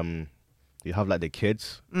usually you have like the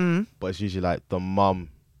kids, Mm. but it's usually like the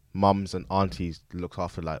mums and aunties look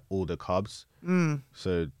after like all the cubs. Mm.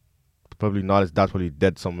 So probably Nala's dad's probably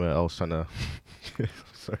dead somewhere else trying to.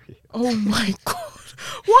 Sorry. Oh my god.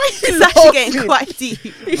 Why are you It's actually getting laughing? quite deep.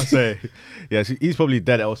 I say, yeah, so he's probably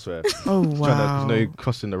dead elsewhere. Oh Trying wow. to,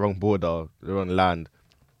 crossing the wrong border, the wrong land.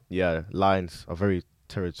 Yeah, lions are very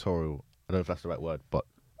territorial. I don't know if that's the right word, but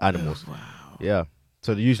animals. Wow. Yeah.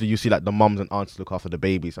 So usually you see like the mums and aunts look after the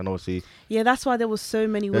babies, and obviously Yeah, that's why there was so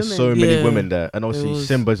many there's women. so many Yeah. women there, and obviously was.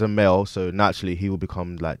 Simba's a male, so naturally he will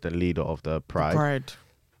become like the leader of the pride, Pride.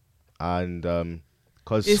 and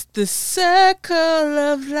because It's the circle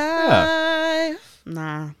of life.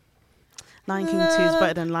 Nah. Lion King 2 is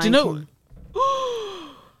better than Lion Do you know King.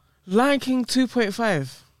 Lion King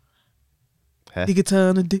 2.5? Huh? Dig it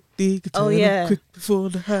on a dick, dig it Oh, on a yeah. quick before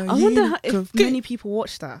the high. I wonder if many people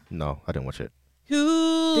watch that. no, I didn't watch it.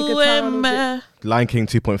 Who Dig it am on a I? Lion King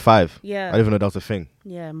 2.5. I Yeah. didn't even know that was a thing.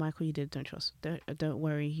 Yeah, Michael, you did. Don't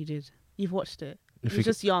worry, you did. You've watched it. If You're you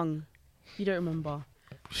just young. You don't remember.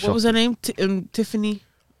 What was her name? Tiffany.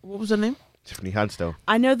 What was her name? Tiffany Hansdale.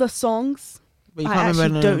 I know the songs. But you I can't actually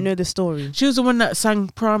remember her don't name. know the story. She was the one that sang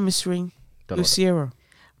Promise Ring Don't know with Sierra.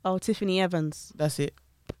 Oh, Tiffany Evans. That's it.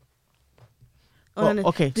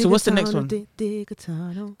 Okay, so what's the next one? Dig a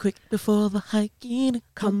tunnel. Quick before the hiking.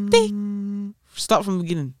 Come. Start from the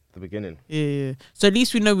beginning. The beginning. Yeah. So at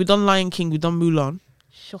least we know we've done Lion King, we've done Mulan.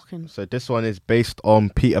 Shocking. So this one is based on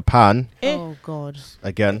Peter Pan. Oh God.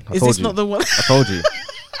 Again, I Is told this you. not the one? I told you.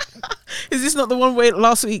 Is this not the one where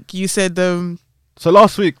last week you said So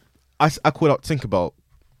last week, I called out Tinkerbell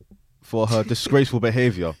for her disgraceful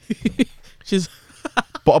behaviour. she's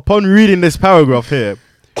But upon reading this paragraph here,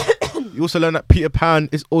 you also learn that Peter Pan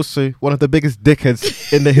is also one of the biggest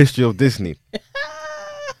dickheads in the history of Disney.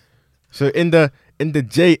 So in the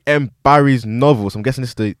J.M. Barrie's novels, I'm guessing this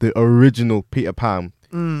is the original Peter Pan,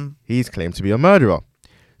 he's claimed to be a murderer.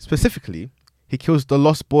 Specifically, he kills the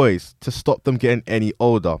lost boys to stop them getting any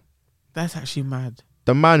older. That's actually mad.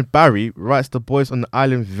 The man Barry writes the boys on the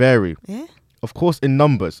island vary. Yeah. Of course, in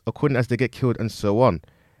numbers, according as they get killed and so on.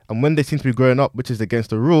 And when they seem to be growing up, which is against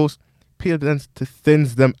the rules, Peter then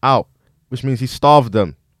thins them out, which means he starved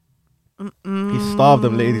them. He starved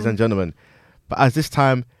them, ladies and gentlemen. But as this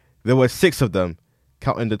time, there were 6 of them,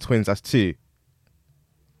 counting the twins as 2.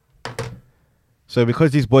 So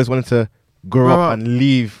because these boys wanted to grow up and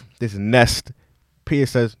leave this nest, Peter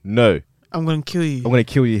says, no, I'm going to kill you. I'm going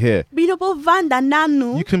to kill you here.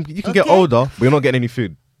 You can get older, but you're not getting any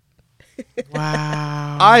food.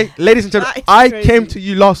 Wow. Ladies and gentlemen, That is crazy. came to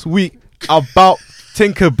you last week about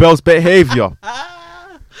Tinkerbell's behaviour.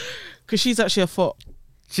 Because she's actually a foot.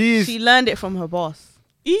 She learned it from her boss.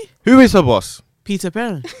 Who is her boss? Peter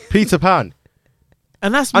Pan. Peter Pan.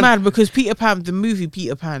 And that's mad because Peter Pan, the movie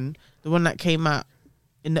Peter Pan, the one that came out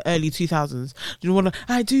in the early 2000s, you want to,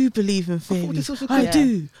 I do believe in fairies. I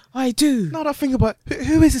do. Now that I think about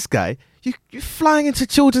who is this guy? You're flying into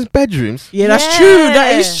children's bedrooms, Yeah, that's true.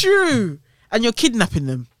 That is true. And you're kidnapping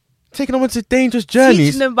them. taking them into dangerous journeys.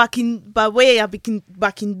 Teaching them back in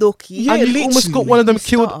Doki. Yeah, and you almost got one of them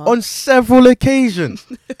killed Stop. on several occasions.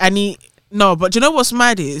 And but do you know what's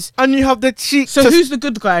mad is? And you have the cheek. So who's the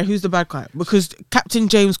good guy? Who's the bad guy? Because Captain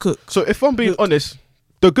James Cook. So if I'm being Hook. honest,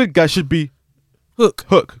 the good guy should be Hook.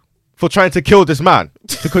 for trying to kill this man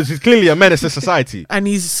because he's clearly a menace to society. And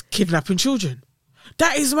he's kidnapping children.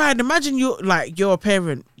 That is mad. Imagine you're a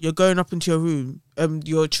parent. You're going up into your room,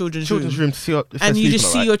 your children's room, to see if they're and you sleeping just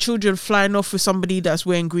see alright. your children flying off with somebody that's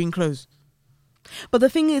wearing green clothes. But the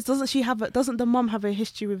thing is, doesn't the mum have a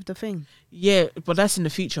history with the thing? Yeah, but that's in the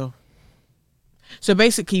future. So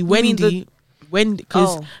basically, mean Wendy,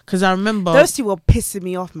 because I remember Those two were pissing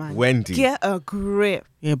me off, man. Wendy. Get a grip.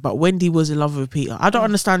 Yeah, but Wendy was in love with Peter. I don't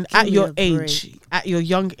understand give at me your a age, at your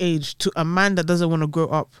young age, to a man that doesn't want to grow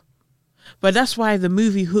up. But that's why the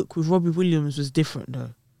movie Hook with Robbie Williams was different,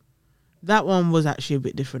 though. That one was actually a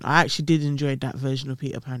bit different. I actually did enjoy that version of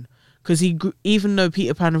Peter Pan because even though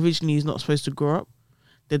Peter Pan originally is not supposed to grow up,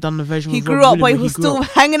 they done the version. He with grew Robbie up, but he Williams was where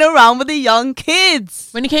still hanging around with the young kids.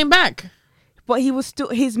 when he came back. But he was still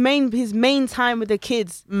his main time with the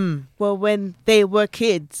kids were when they were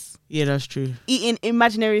kids Yeah, that's true. eating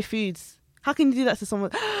imaginary foods. How can you do that to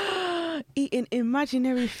someone? Eating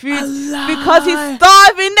imaginary foods because he's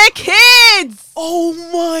starving the kids Oh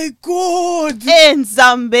my god! in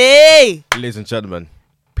Zambia. Ladies and gentlemen,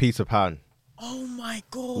 Peter Pan. Oh my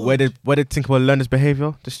god! Where did Tinkerbell learn this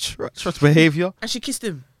behavior? This trust behavior? And she kissed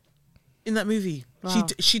him in that movie. Wow.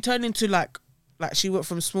 She turned into like she went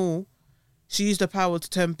from small. She used her power to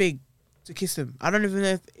turn big to kiss him. I don't even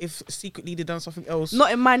know if secretly they done something else.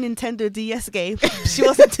 Not in my Nintendo DS game. She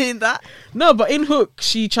wasn't doing that. No, but in Hook,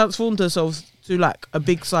 she transformed herself to like a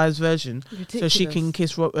big size version, so she Ridiculous. can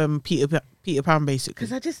kiss Peter Pan basically.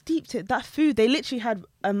 Because I just deeped it. That food, they literally had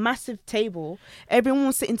a massive table. Everyone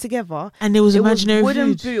was sitting together. And there was It imaginary was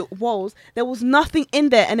wooden food. walls. There was nothing in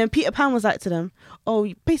there. And then Peter Pan was like to them,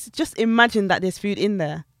 "Oh, basically, just imagine that there's food in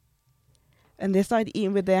there." And they started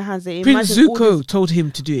eating with their hands. They Prince imagined Zuko told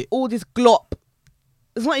him to do it. all this glop.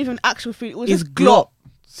 It's not even actual food. It was It's just glop.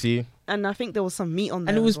 See? And I think there was some meat on there.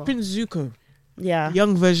 And it was as well. Prince Zuko, Yeah. a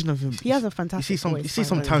young version of him. He has a You fantastic see voice, by the way.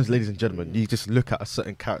 sometimes, ladies and gentlemen, you just look at a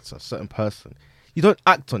certain character, a certain person. You don't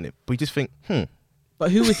act on it, but you just think,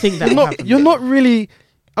 But who would think that? You're not really,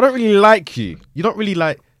 I don't really like you. You don't really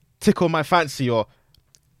like tickle my fancy. Or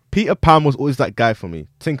Peter Pan was always that guy for me.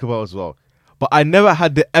 Tinkerbell as well. But I never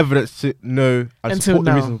had the evidence to know and Until support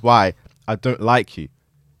the now. reasons why I don't like you.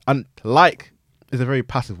 And like is a very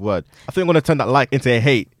passive word. I think I'm going to turn that like into a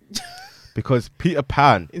hate. Because Peter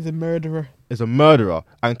Pan Is a murderer. is a murderer.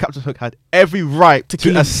 And Captain Hook had every right to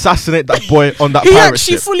kill him. assassinate that boy on that He pirate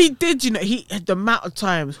actually ship. fully did. You know, the amount of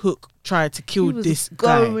times Hook tried to kill He was this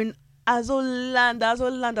guy. going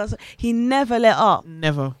Azolanda. He never let up.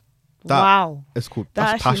 Never. That- Wow. It's called,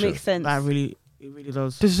 That that's actually passion. makes sense. It really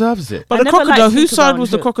does. Deserves it. But I the never liked crocodile, whose Tinkerbell side and was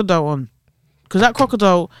the Hook. crocodile on? Because that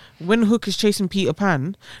crocodile, when Hook is chasing Peter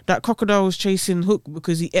Pan, that crocodile was chasing Hook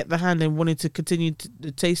because he ate the hand and wanted to continue to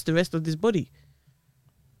taste the rest of his body.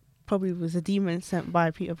 Probably was a demon sent by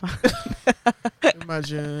Peter Pan.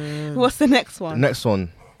 Imagine. What's the next The one? next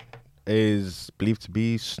one is believed to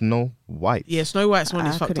be Snow White. Yeah, Snow White's one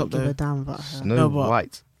is I fucked couldn't up give though. a damn about her. Snow No, but-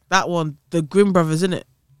 White. That one, the Grimm brothers, innit?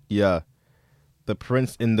 Yeah. The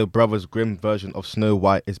prince in the Brothers Grimm version of Snow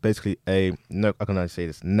White is basically how can I say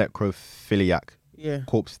this? Necrophiliac Yeah.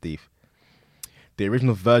 corpse thief. The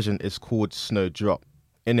original version is called Snowdrop.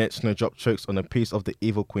 In it, Snowdrop chokes on a piece of the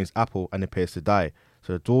evil queen's apple and appears to die.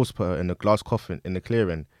 So the dwarves put her in a glass coffin in the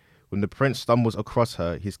clearing. When the prince stumbles across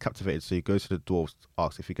her, he's captivated, so he goes to the dwarves,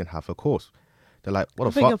 asks if he can have her corpse. They're like, what I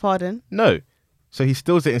the beg your fuck? pardon. No. So he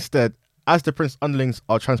steals it instead. As the prince's underlings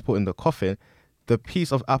are transporting the coffin, the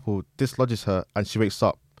piece of apple dislodges her and she wakes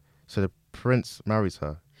up. So the prince marries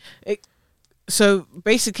her. So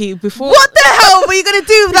basically, before What the hell were you gonna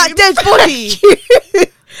do with that dead body?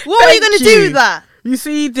 What were you Thank gonna do you. with that? you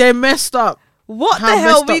see, they're messed up. What How the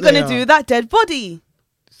hell messed were you up they gonna do are. with that dead body?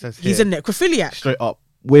 It says He's a here, necrophiliac. straight up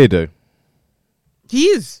weirdo. He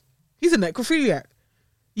is. He's a necrophiliac.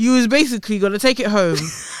 You was basically gonna take it home,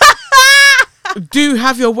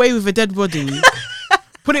 have your way with a dead body,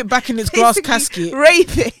 put it back in its glass Basically casket.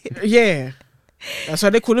 Rape it. Yeah, that's why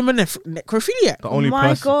they call him a necrophiliac. The Oh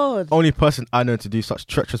my god. only person I know to do such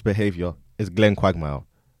treacherous behavior is Glenn Quagmire.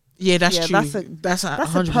 Yeah, that's Yeah, true. that's a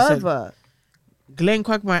That's 100%. pervert. Glenn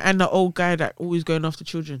Quagmire and the old guy that always going after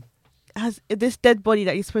children. Has this dead body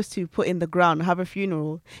that you're supposed to put in the ground, have a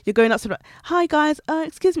funeral, you're going up to the, hi guys,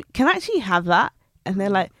 excuse me, can I actually have that? And they're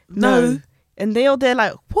like, no. And they're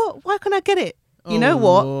like, what? Why can't I get it? You know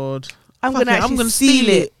what? Lord. I'm Fuck gonna it, actually steal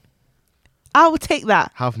it. I will take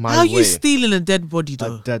that. Have my How are way. you stealing a dead body A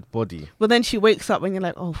though? dead body. But then she wakes up and you're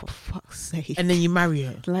like, oh, for fuck's sake. And then you marry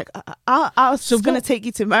her. Like, I was So just going to what- take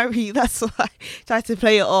you to marry you. That's why I tried to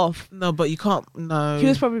play it off. No, but you can't. No. He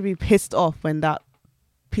was probably pissed off when that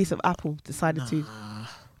piece of apple decided to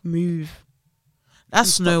move. That's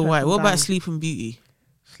stop Snow her White. from What about dying. Sleeping Beauty?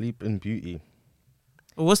 Sleeping Beauty.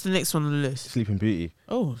 Or what's the next one on the list? Sleeping Beauty.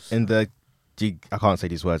 Oh, In the I can't say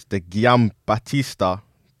these words. The Guillaume Batista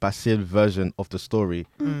Basile version of the story,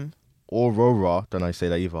 Aurora, don't I say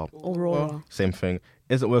that either, Aurora. same thing,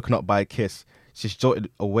 isn't woken up by a kiss. She's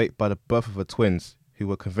jolted awake by the birth of her twins, who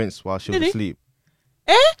were convinced while she was Really? asleep.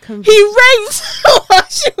 he raped her while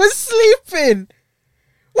she was sleeping.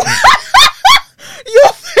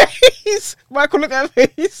 Your face, Michael. Look at her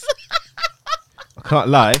face. I can't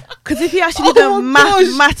lie. Because if you actually Oh do a my gosh.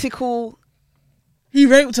 mathematical, He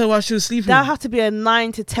raped her while she was sleeping. that'll have to be a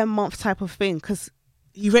 9 to 10 month type of thing. Because,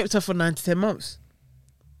 He raped her for 9 to 10 months.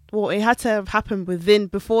 well, it had to have happened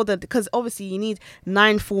before the, because obviously you need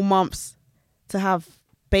 9 full months to have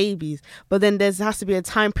babies. But then there has to be a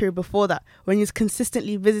time period before that when he's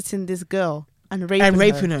consistently visiting this girl and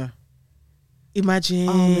raping her. Imagine.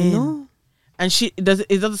 No. And it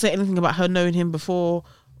doesn't say anything about her knowing him before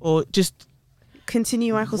or just.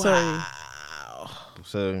 Continue, Michael. Sorry.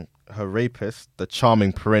 So her rapist, the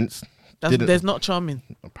charming prince, There's not charming.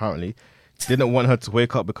 apparently, didn't want her to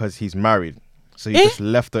wake up because he's married. So he Eh? just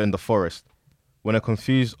left her in the forest. When a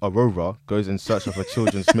confused Aurora goes in search of her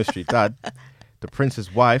children's mystery dad, the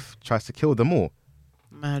prince's wife tries to kill them all.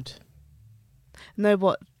 Mad. No,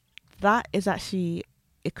 but that is actually,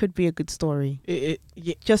 it could be a good story.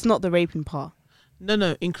 Yeah. Just not the raping part.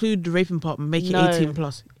 No. Include the raping part and make it No. 18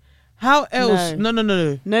 plus. How else? No.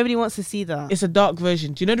 Nobody wants to see that. It's a dark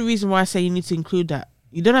version. Do you know the reason why I say you need to include that?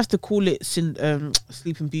 You don't have to call it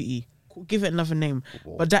Sleeping Beauty. Give it another name.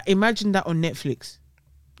 But imagine that on Netflix.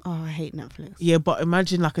 Oh, I hate Netflix. Yeah, but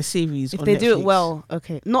imagine like a series. If on they do Netflix. it well,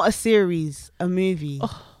 okay. Not a series, a movie.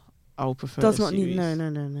 Oh, I would prefer. Does a not need,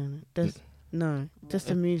 series. no. Just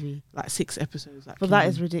a movie. Like 6 episodes. Like But that Kingdom.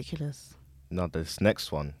 is ridiculous. Now this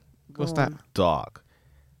next one, What's Go that? on. dark.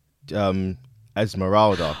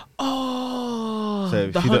 Esmeralda. Oh, So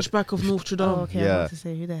if the you don't- Hunchback of Notre Dame. Oh, okay. I Yeah. want to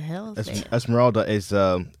say, who the hell is it? Esmeralda is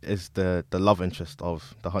the love interest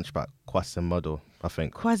of the hunchback Quasimodo, I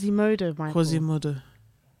think. Quasimodo, Michael. Quasimodo.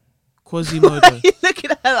 You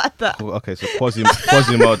looking at her like that? Okay, so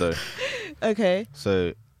Quasimodo. Okay.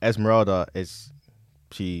 So Esmeralda is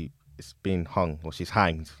being hung, or she's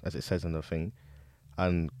hanged, as it says in the thing,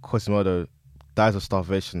 and Quasimodo dies of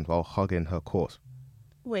starvation while hugging her corpse.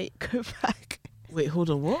 Wait, go back. Wait, hold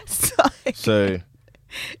on. What? Sorry. So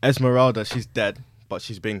Esmeralda, she's dead, but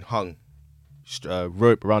she's being hung,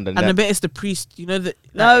 rope around the And I neck. bet it's the priest. You know that.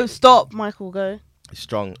 No, stop, Michael. Go.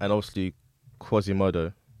 Strong, and obviously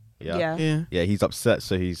Quasimodo. Yeah. Yeah. Yeah. Yeah, he's upset,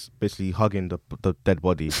 so he's basically hugging the dead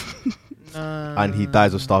body. and he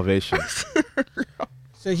dies of starvation.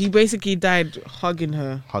 So he basically died hugging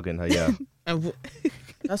her. Hugging her, yeah. And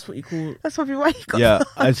that's what you call. That's probably why he got. Yeah,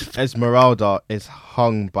 Esmeralda is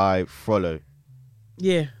hung by Frollo,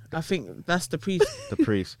 Yeah, I think that's the priest. the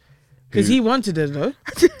priest. Because he wanted her though.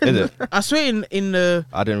 Is it? I swear in the.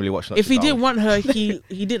 I didn't really watch that. If he didn't want her, he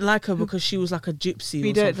didn't like her because she was like a gypsy.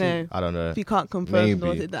 We or don't something. know. I don't know. If you can't confirm Maybe.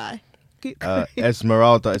 nor deny.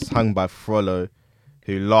 Esmeralda is hung by Frollo,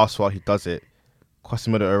 who laughs while he does it.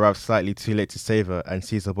 Quasimodo arrives slightly too late to save her and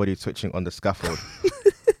sees her body twitching on the scaffold.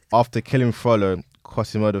 After killing Frollo,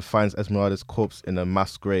 Quasimodo finds Esmeralda's corpse in a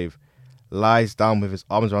mass grave, lies down with his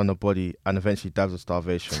arms around her body, and eventually dies of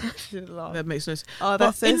starvation. That makes no sense. Oh,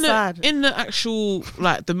 that's so sad. In the actual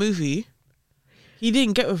the movie, he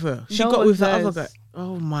didn't get with her. She No got one with the knows. other guy.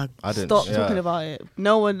 Oh my! I didn't. Stop yeah. talking about it.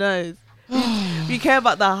 No one knows. We care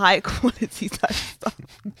about the high quality type stuff.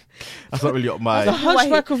 That's not really up my. The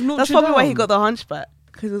Hunchback of Notre That's probably why he Dame. got the hunchback,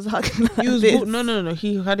 because it was hugging like He was this. no.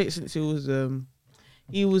 He had it since he was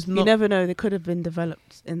He was You not never know. They could have been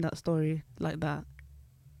developed in that story like that.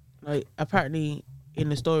 like apparently in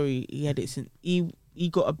the story he had it since he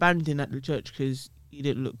got abandoned at the church because he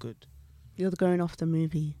didn't look good. You're going off the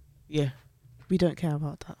movie. Yeah, We don't care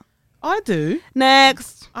about that. I do.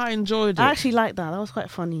 Next. I enjoyed it. I actually like that. That was quite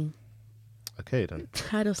funny. Okay then.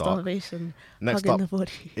 Tired of Dark. starvation. Next hugging up the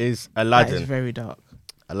body. is that is Aladdin. very dark.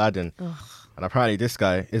 Aladdin. Ugh. And apparently this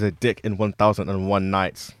guy is a dick in 1001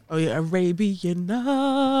 Nights. Oh yeah, Arabian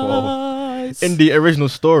Nights. In the original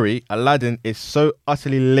story, Aladdin is so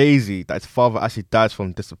utterly lazy that his father actually dies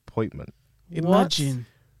from disappointment. Imagine.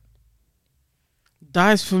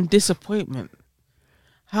 Dies from disappointment.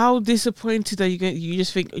 How disappointed are you going? You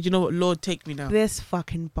just think, you know what, Lord, take me now. This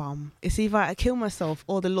fucking bum. It's either I kill myself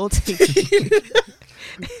or the Lord takes me.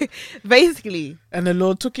 Basically. And the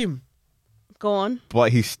Lord took him. Go on.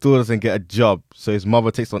 But he still doesn't get a job, so his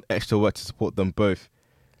mother takes on extra work to support them both.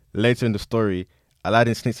 Later in the story,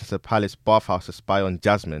 Aladdin sneaks into the palace bathhouse to spy on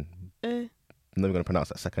Jasmine. I'm never going to pronounce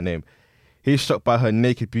that second name. He's shocked by her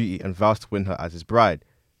naked beauty and vows to win her as his bride.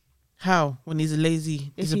 How? When he's a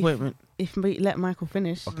lazy disappointment. If we let Michael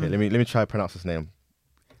finish. Okay, let me try to pronounce his name.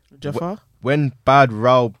 Jafar? When Bad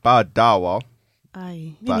Rao Badawa,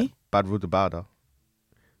 Aye. Bad Ruda Bada.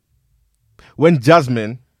 When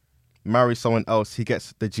Jasmine marries someone else, he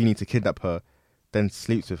gets the genie to kidnap her, then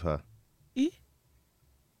sleeps with her. Eh?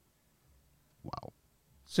 Wow.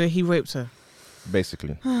 So he raped her.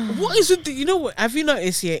 Basically. What is with you know what? Have you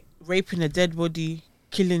noticed yet? Raping a dead body,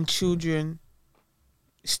 killing children,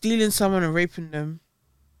 stealing someone and raping them.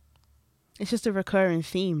 It's just a recurring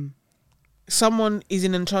theme. Someone is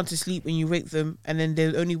in enchanted sleep and you rape them, and then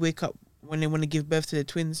they'll only wake up when they want to give birth to their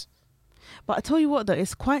twins. But I tell you what, though,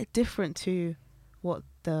 it's quite different to what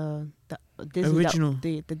the Disney Original.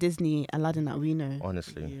 the Disney Aladdin that we know.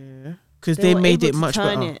 Honestly. Yeah, because they were made able it to much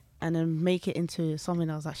turn better. it and then make it into something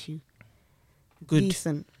that was actually Good.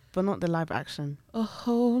 decent, but not the live action. A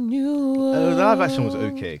whole new world. The live action was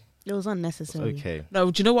okay. It was It's unnecessary. okay. No,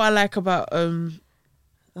 do you know what I like about Oh,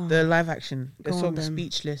 the live action? The Go on song then.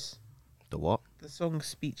 Speechless. The what? The song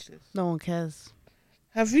Speechless. no one cares.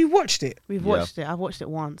 Have you watched it? We've Yeah. watched it. I've watched it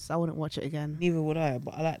once. I wouldn't watch it again. Neither would I,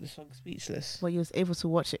 but I like the song Speechless. But you was able to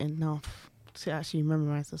watch it enough to actually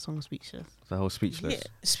memorize the song Speechless. The whole speechless. Yeah,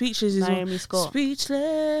 Speechless is Naomi Scott.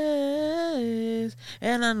 Speechless,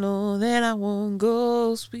 and I know that I won't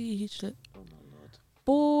go speechless. Oh my lord.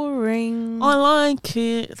 Boring. I like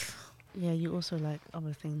it. Yeah, you also like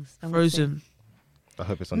other things. I'm Frozen. I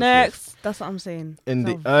hope it's on the list. Next, that's what I'm saying. In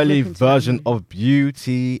the So early flip into that version movie. of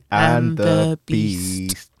Beauty and And the the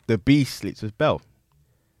Beast, the Beast sleeps with Belle,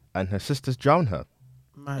 and her sisters drown her.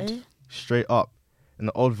 Mad. Eh? Straight up. In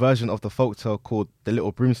the old version of the folktale called The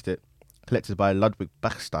Little Broomstick, collected by Ludwig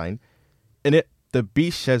Bachstein, in it, the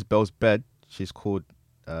Beast shares Belle's bed. She's called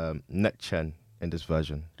Netchen in this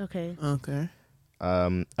version. Okay. Okay.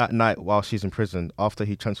 At night, while she's in prison, after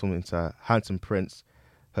he transformed into a handsome prince,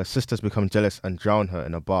 her sisters become jealous and drown her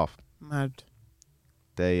in a bath. Mad.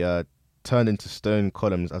 They turned into stone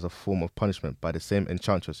columns as a form of punishment by the same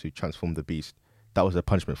enchantress who transformed the Beast. That was their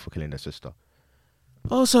punishment for killing their sister.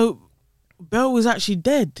 Oh, so Belle was actually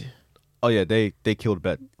dead. Oh yeah, they killed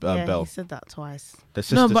Yeah, Belle. he said that twice. The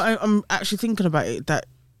sisters. No, but I'm actually thinking about it. That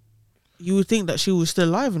you would think that she was still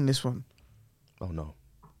alive in this one. Oh no,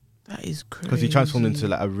 That is crazy. because he transformed into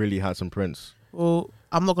like a really handsome prince. Well,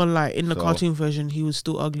 I'm not gonna lie. In the So- cartoon version, he was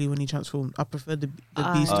still ugly when he transformed. I prefer the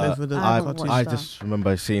Beast I- over the I haven't cartoon. watched I that. just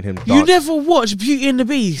remember seeing him. You Dance. never watched Beauty and the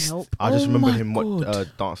Beast? Nope. I just Oh remember my him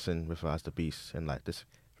God. dancing with her as the Beast in like this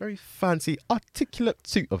very fancy, articulate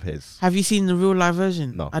suit of his. Have you seen the real live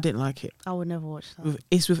version? No. I didn't like it. I would never watch that.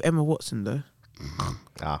 It's with Emma Watson though.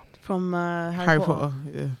 From Harry Potter.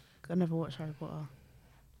 Yeah. I never watched Harry Potter.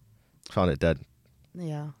 Found it dead.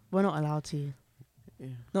 Yeah, we're not allowed to. Yeah.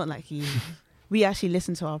 Not like you. We actually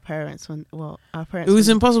listened to our parents our parents. It was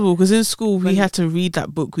impossible because in school we when- had to read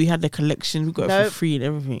that book. We had the collection. We got it Nope. for free and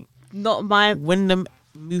everything. Not my When the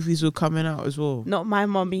movies were coming out as well, Not my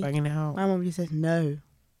mommy. banging it out. My mommy said no.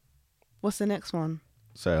 What's the next one?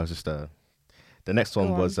 So I was just the next one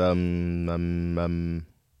Go was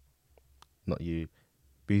not you.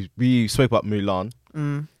 We spoke about Mulan,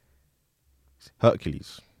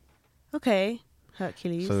 Hercules. Okay,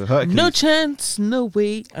 Hercules. So Hercules. No chance, no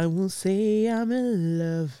way. I won't say I'm in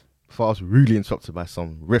love. Before I was really interrupted by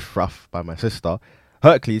some riff-raff by my sister,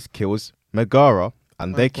 Hercules kills Megara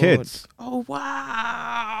and My their God. kids. Oh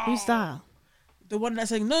wow! Who's that? The one that's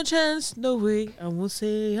saying no chance, no way. I won't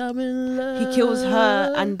say I'm in love. He kills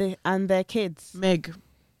her and their kids. Meg.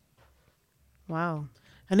 Wow.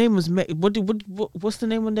 Her name was Meg. What's the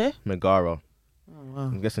name on there? Megara. Oh wow.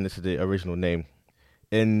 I'm guessing this is the original name.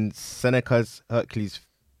 In Seneca's Hercules,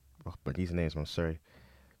 but these names, I'm sorry.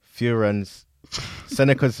 Furens.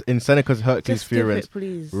 Seneca's Hercules Just skip Furens, it,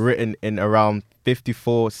 please. written in around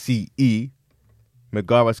 54 CE.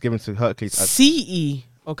 Megara was given to Hercules as CE.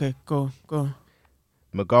 Okay, go.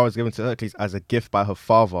 Megara was given to Hercules as a gift by her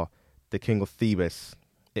father, the king of Thebes.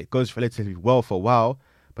 It goes relatively well for a while,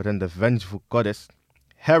 but then the vengeful goddess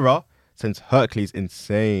Hera sends Hercules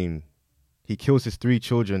insane. He kills his 3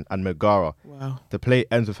 children and Megara. Wow. The play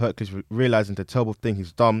ends with Hercules realizing the terrible thing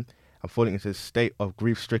he's done and falling into a state of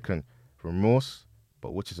grief-stricken remorse,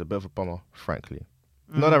 but which is a bit of a bummer, frankly.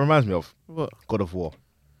 You know what that reminds me of? What? God of War.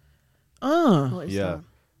 What is Yeah. that?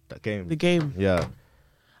 That game. The game. Yeah.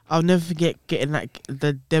 I'll never forget getting like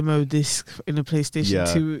the demo disc in the PlayStation Yeah.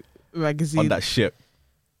 2 magazine. On that ship.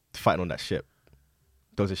 Fighting on that ship.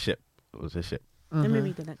 There was a ship. It was a ship. Let me Uh-huh.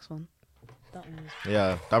 read the next one. That one is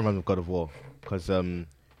Yeah, that reminds me of God of War. Because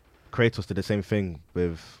Kratos did the same thing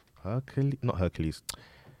with Hercules. Not Hercules.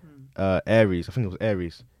 Ares. I think it was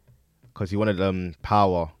Ares. Because he wanted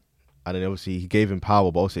power. And then obviously he gave him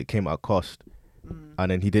power, but also it came at a cost.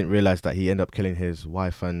 And then he didn't realize that he ended up killing his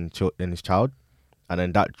wife and his child. And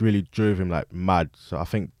then that really drove him like mad. So I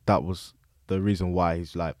think that was the reason why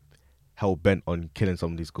he's like hell bent on killing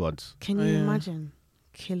some of these gods. Can Oh, you yeah. imagine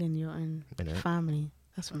killing your own You know? family?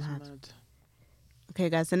 That's That's mad. mad. Okay,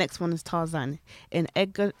 guys, the next one is Tarzan. In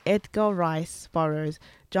Edgar Rice Burroughs'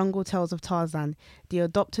 Jungle Tales of Tarzan, the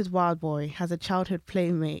adopted wild boy has a childhood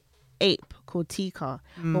playmate ape called Tika.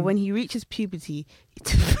 But when he reaches puberty,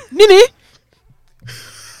 Nini.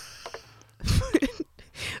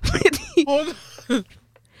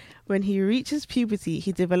 when he reaches puberty,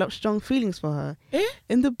 he develops strong feelings for her. Eh?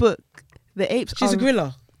 In the book, the apes She's are a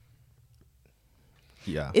gorilla.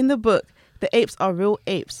 Yeah. In the book, the apes are real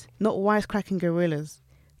apes, not wisecracking gorillas.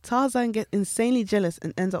 Tarzan gets insanely jealous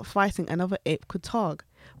and ends up fighting another ape called Targ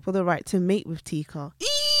for the right to mate with Tika.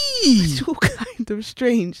 It's all kind of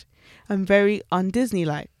strange and very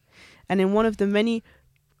un-Disney-like. And in one of the many...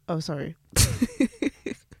 Oh, sorry.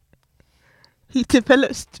 He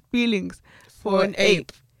develops feelings for an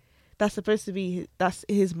ape. That's supposed to be... That's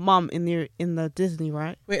his mum in the Disney,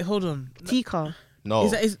 right? Wait, hold on. Tika.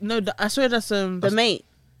 No. I swear that's The mate.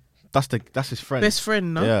 That's his friend. best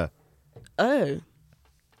friend, no? Yeah. Oh.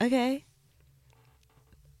 Okay.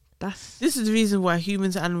 That's... This is the reason why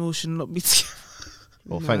humans and animals should not be together.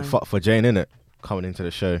 Well, No. thank fuck for Jane, innit? Coming into the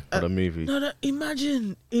show for the movie. No,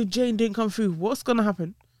 imagine if Jane didn't come through. What's gonna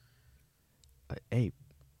happen? An ape.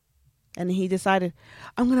 And he decided,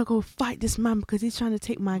 I'm going to go fight this man because he's trying to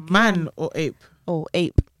take my Man gram. or ape? Oh,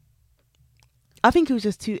 ape. I think he was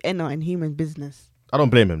just too in human business. I don't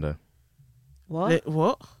blame him though. What?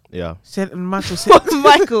 What? Yeah. Said Michael said.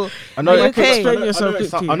 Michael. I know. Are you okay? Explain yourself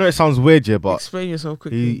quickly. I know it sounds weird, yeah, but Explain yourself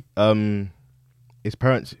quickly. he his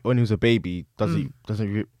parents when he was a baby doesn't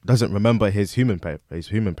remember his human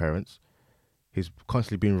parents. He's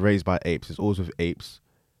constantly being raised by apes. He's always with apes.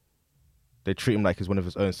 They treat him like he's one of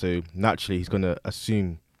his own, so naturally he's gonna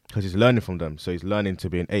assume because he's learning from them. So he's learning to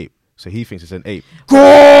be an ape. So he thinks it's an ape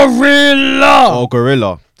Gorilla. or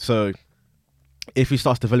gorilla. So if he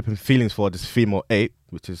starts developing feelings for this female ape,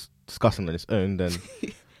 which is disgusting on its own, then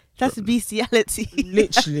That's bestiality.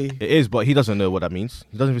 Literally. it is. But he doesn't know what that means.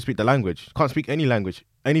 He doesn't even speak the language. Can't speak any language,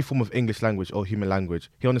 any form of English language or human language.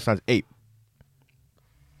 He understands ape.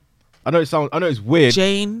 I know it's weird.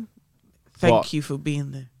 Jane, thank But- you for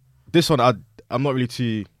being there. This one, I'm not really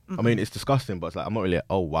too. I mean, it's disgusting, but it's like I'm not really.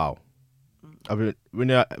 Oh wow. I mean,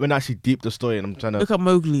 when I actually deep the story and I'm trying to. Look at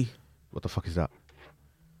Mowgli. What the fuck is that?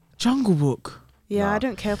 Jungle Book. Yeah, Nah. I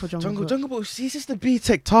don't care for Jungle Book. Jungle Book. He's just the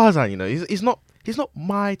B-Tech Tarzan, you know. He's not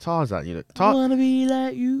my Tarzan, you know. I wanna be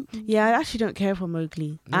like you. Yeah, I actually don't care for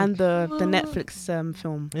Mowgli and the Netflix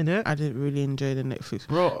film. In it, I didn't really enjoy the Netflix.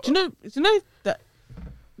 bro. Do you know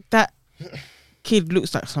that kid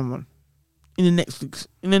looks like someone in the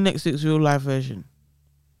Netflix real life version?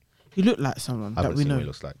 He looked like someone I that haven't we seen know. what he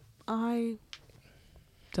looks like. I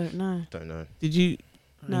don't know. Don't know. Did you?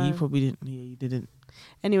 No. You probably didn't. Yeah, you didn't.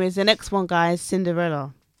 Anyways, the next one, guys,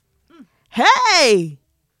 Cinderella. Hey!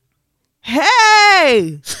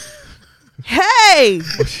 Hey! Hey!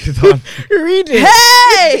 What's she done? Read it.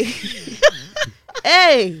 Hey!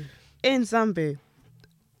 Hey! In Zambi.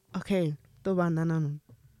 Okay.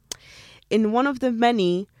 In one of the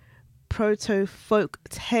many proto-folk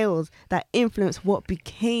tales that influenced what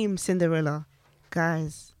became Cinderella,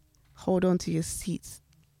 guys, hold on to your seats.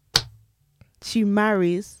 She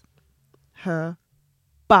marries her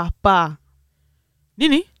papa.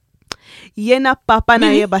 Nini? Yena papa na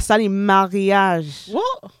Really? ye basali mariage.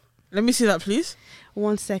 What? Let me see that, please.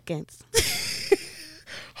 1 second.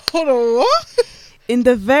 Hold on. What? In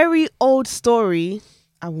the very old story,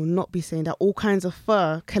 I will not be saying that, all kinds of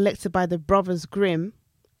fur collected by the brothers Grimm,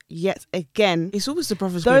 yet again, It's always the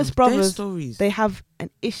brothers. those Grimm. Their brothers, stories. they have an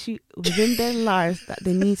issue within their lives that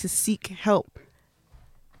they need to seek help.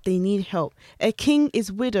 They need help. A king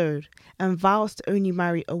is widowed and vows to only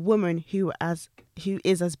marry a woman who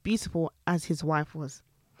is as beautiful as his wife was.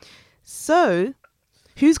 So,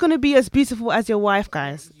 who's going to be as beautiful as your wife,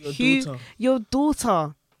 guys? Your daughter. Your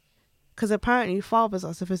daughter. Because apparently fathers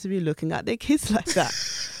are supposed to be looking at their kids like that.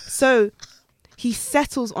 So, he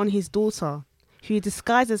settles on his daughter, who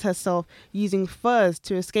disguises herself using furs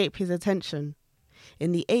to escape his attention.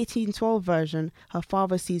 In the 1812 version, her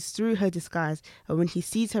father sees through her disguise, and when he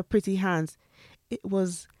sees her pretty hands, it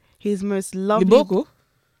was his most lovely... Liboko?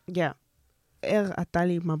 Yeah.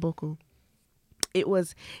 Atali Maboko. It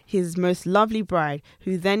was his most lovely bride,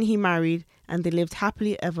 who then he married, and they lived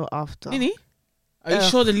happily ever after. Nini? Are you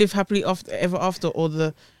sure they live happily ever after, or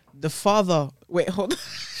the father? Wait, hold on.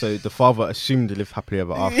 So the father assumed to live happily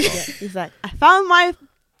ever after. He's like, I found my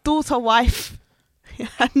daughter wife,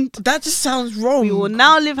 and That just sounds wrong. we will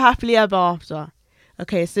now live happily ever after.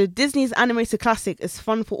 Okay, so Disney's animated classic is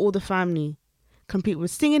fun for all the family, complete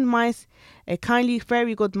with singing mice, a kindly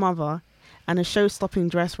fairy godmother, and a show-stopping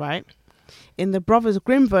dress, right? In the Brothers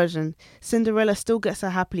Grimm version, Cinderella still gets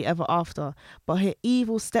her happily ever after, but her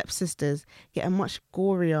evil stepsisters get a much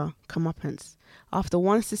gorier comeuppance. After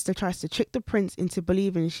one sister tries to trick the prince into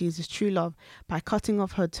believing she is his true love by cutting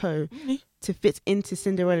off her toe to fit into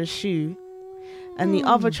Cinderella's shoe, and the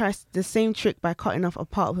other tries the same trick by cutting off a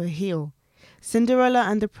part of her heel. Cinderella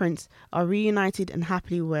and the prince are reunited and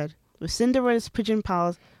happily wed, with Cinderella's pigeon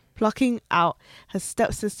pals plucking out her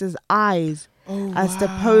stepsister's eyes as the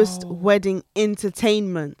post-wedding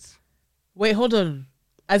entertainment. Wait, hold on.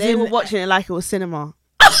 As They in, were watching it like it was cinema.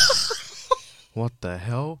 What the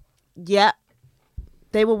hell? Yeah.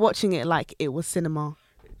 They were watching it like it was cinema.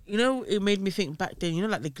 you know, it made me think back then. You know,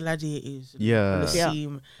 like the gladiators. Yeah.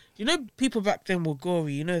 Colosseum. You know, people back then were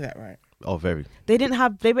gory. You know that, right? Oh, very. They didn't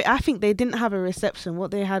have. I think they didn't have a reception.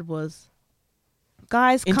 What they had was,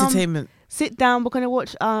 guys, come Entertainment. sit down. We're gonna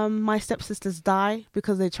watch my stepsisters die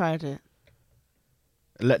because they tried it.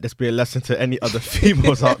 Let this be a lesson to any other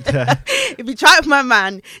females out there. If you try it with my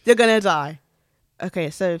man, you're gonna die.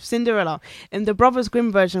 Okay, so Cinderella. In the Brothers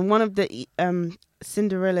Grimm version, one of the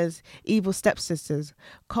Cinderella's evil stepsisters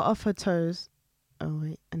cut off her toes. Oh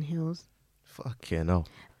wait, and heels. Fucking hell.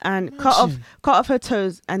 And cut off her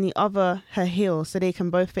toes and the other her heel so they can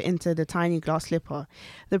both fit into the tiny glass slipper.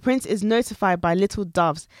 The prince is notified by little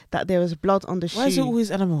doves that there is blood on the shoe. Why is it always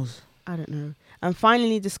animals? I don't know. And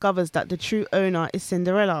finally discovers that the true owner is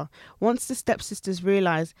Cinderella. Once the stepsisters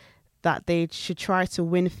realize that they should try to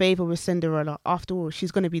win favor with Cinderella, after all, she's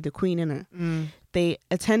going to be the queen, innit? They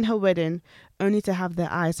attend her wedding only to have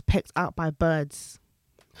their eyes pecked out by birds.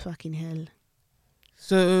 Fucking hell.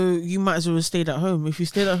 So you might as well have stayed at home. If you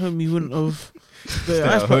stayed at home, you wouldn't have. Stay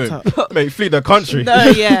eyes at popped home. out. Mate, flee the country. No,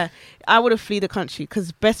 yeah. I would have fled the country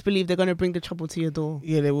because best believe they're going to bring the trouble to your door.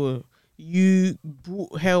 Yeah, they will. You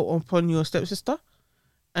brought hell upon your stepsister,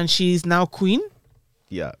 and she's now queen.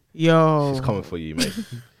 Yeah. Yo, She's coming for you, mate.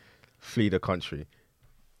 Flee the country.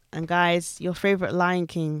 And guys, your favorite Lion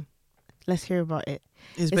King, let's hear about it.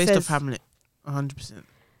 It's It based says- off Hamlet, 100%.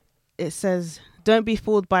 It says, don't be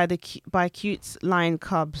fooled by by cute lion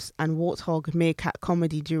cubs and warthog meerkat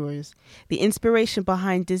comedy duos. The inspiration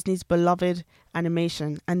behind Disney's beloved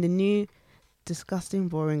animation and the new disgusting,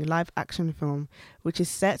 boring live action film, which is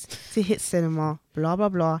set to hit cinema, blah, blah,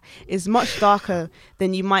 blah, is much darker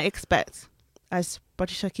than you might expect, as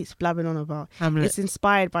Patricia keeps blabbing on about. Hamlet. It's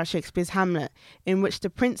inspired by Shakespeare's Hamlet, in which the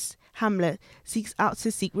Prince Hamlet seeks out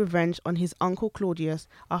to seek revenge on his uncle Claudius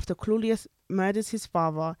after Claudius murders his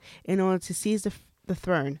father in order to seize the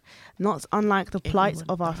throne, not unlike the plight Everyone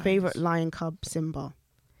of our dies. favourite lion cub, Simba.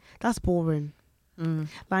 That's boring.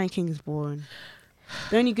 Lion King is boring.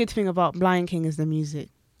 The only good thing about Lion King is the music.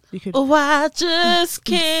 You could. Oh, I just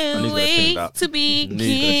I knew can't you were gonna sing wait that. to be Knew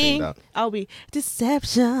you were gonna sing king. that. I'll be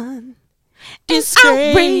deception.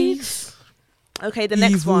 Disgrace. Okay, the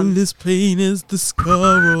next one. Evil is plain as the scar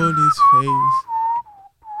on his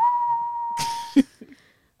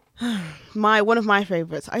face. One of my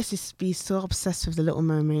favorites. I used to be so obsessed with The Little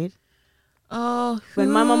Mermaid. Oh,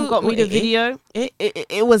 When my mum got me the wait, video,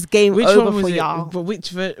 it was game which over one was for it? y'all. But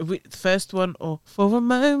which first one or for a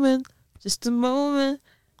moment, just a moment,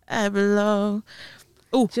 I belong.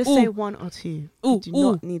 Oh, Just say one or two. Ooh, You do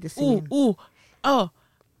not need the singing.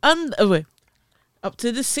 wait. Up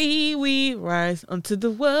to the sea we rise, onto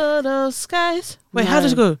the world of skies. Wait, how No,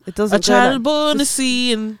 does it go? It doesn't A go child like- born to just-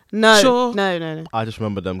 sea and No, sure. no. I just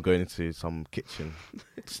remember them going into some kitchen,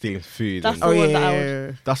 stealing food. That's and the Oh one yeah, that I yeah,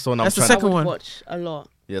 yeah. that's the one I'm That's the trying. second I would one. watch a lot.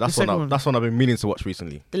 Yeah, that's The one. second one. That's one I've been meaning to watch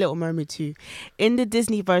recently. The Little Mermaid 2. In the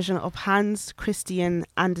Disney version of Hans Christian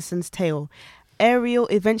Andersen's tale, Ariel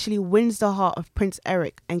eventually wins the heart of Prince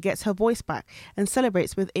Eric and gets her voice back and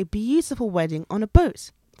celebrates with a beautiful wedding on a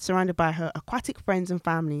boat, surrounded by her aquatic friends and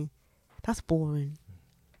family. That's boring.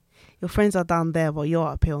 Your friends are down there, but you're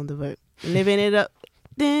up here on the boat. Living it up.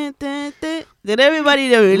 Dun, dun, dun. Did everybody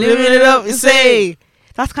know? Living it up, say.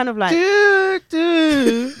 That's kind of like...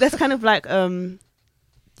 That's kind of like...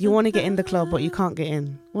 You want to get in the club, but you can't get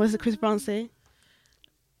in. What does Chris Brown say?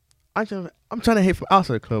 I'm trying to hit from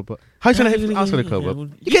outside the club, but how you trying to hit from outside the club?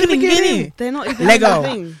 But You can't even get in. They're not even Lego.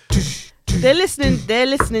 doing the thing. They're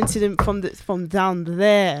listening to them from down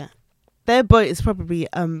there. Their boat is probably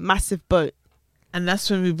a massive boat. And that's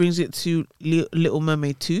when we brings it to Little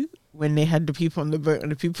Mermaid 2, when they had the people on the boat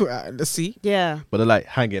and the people out in the sea. Yeah, they're like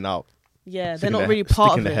hanging out. yeah. They're Sticking not their- really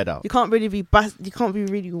part sticking of their it. head out. You can't really be you can't be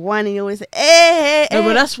really whining. You always say, hey, No,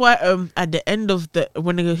 but that's why at the end of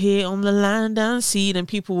when they go here on the land and sea, then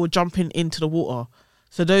people were jumping into the water.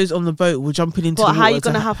 So those on the boat were jumping into But the water. how you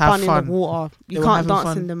gonna to have fun in the water? They You were can't having dance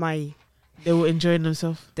fun. in the mai. They were enjoying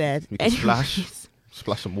themselves. Dead. You can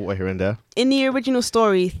splash some water here and there. In the original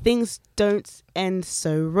story, things don't end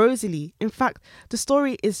so rosily. In fact, the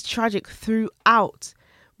story is tragic throughout,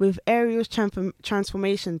 with Ariel's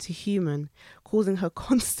transformation to human causing her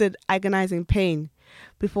constant agonizing pain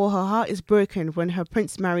before her heart is broken when her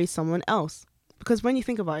prince marries someone else. Because when you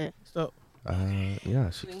think about it, So Yeah,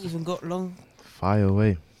 she they even got long. fire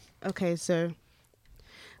away. okay, so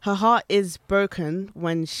her heart is broken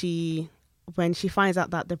when she finds out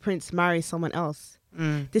that the prince marries someone else.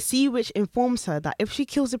 The sea witch informs her that if she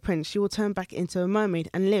kills the prince, she will turn back into a mermaid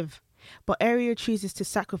and live. But Ariel chooses to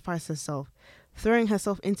sacrifice herself, throwing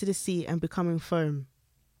herself into the sea and becoming foam.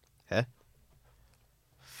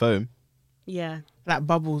 Foam. Yeah, Like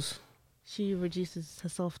bubbles. she reduces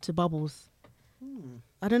herself to bubbles.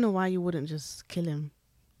 I don't know why you wouldn't just kill him.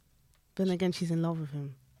 Then again, she's in love with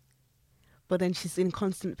him. But then she's in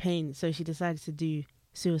constant pain, so she decided to do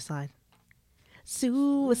suicide.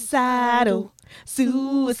 Suicidal.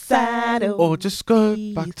 Or just go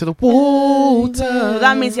back to the water. So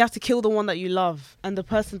that means you have to kill the one that you love and the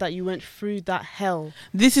person that you went through that hell.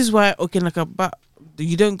 This is why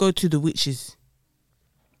you don't go to the witches.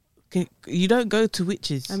 You don't go to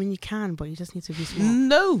witches. I mean, you can, but you just need to be smart.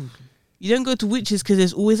 No, you don't go to witches because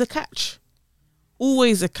there's always a catch.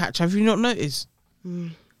 Always a catch. Have you not noticed?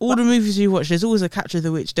 All the movies you watch, there's always a catch of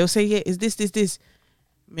the witch. They'll say, "Yeah, is this?"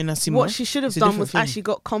 I mean, I see What she should have It's a done different was thing. actually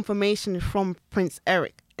got confirmation from Prince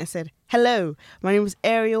Eric and said, "Hello, my name is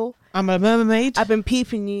Ariel. I'm a mermaid. I've been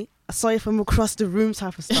peeping you. I saw you from across the room,"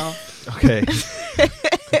 type of stuff. Okay.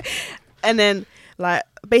 And then, like,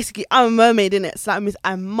 basically, I'm a mermaid, innit? So that means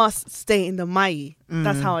I must stay in the mai.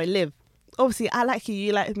 That's how I live. Obviously, I like you,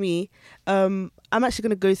 you like me. I'm actually going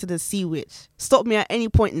to go to the sea witch. Stop me at any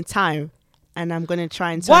point in time, and I'm going to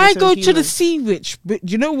try and turn Why into a go to the human. sea witch? But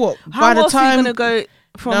you know what? How else are you going to go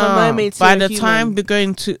from a mermaid to by a the human? time we're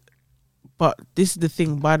going to, but this is the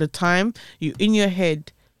thing. By the time you in your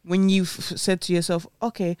head, when you've said to yourself,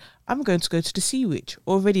 "Okay, I'm going to go to the sea witch,"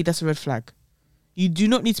 already that's a red flag. You do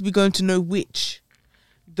not need to be going to no witch.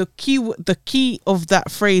 The key of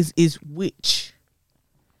that phrase is witch.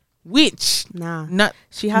 Witch. Nah. Not,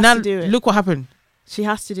 She has now to do it. Look what happened. She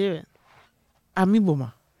has to do it.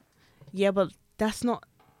 Amiboma. Yeah, but that's not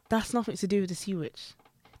That's nothing to do with the sea witch.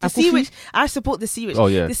 The Akufi? sea witch. I support the sea witch. Oh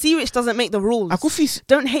yeah. The sea witch doesn't make the rules. Akufi's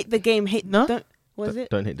Don't hate the game. Hate No? Don't. What is it?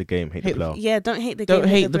 Don't hate the game, hate the player. Yeah. Don't hate the don't game.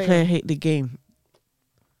 hate the player, hate the game.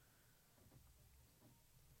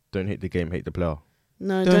 Don't hate the game, hate the player.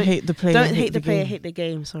 No. Don't hate the player. Don't hate the player. game. Hate the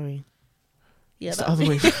game. Sorry. Yeah. It's the that's other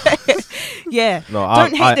way. it. Yeah. No,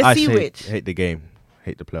 Don't hate the I sea say witch. hate the game,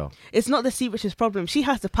 hate the player. It's not the sea witch's problem. She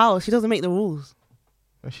has the power. She doesn't make the rules.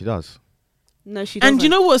 No, she does. No, she doesn't. And you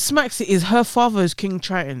know what smacks it is her father is King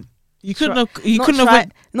Triton. You couldn't have. You Not couldn't have. try-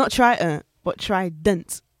 Went, Not Triton, but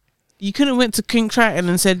Trident. you couldn't have went to King Triton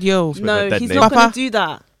and said, "Yo, With No, a dead he's name. not going Papa. to do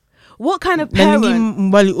that. What kind of Nengi parent?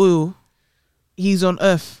 Mbali Oil, he's on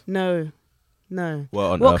Earth." No.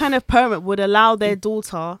 Well, on What Earth. kind of parent would allow their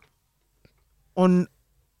daughter On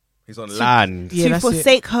He's on land. Yeah, to that's it.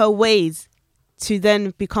 forsake her ways to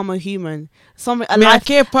then become a human? Something a I mean, I life,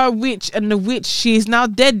 care about witch, and the witch, she is now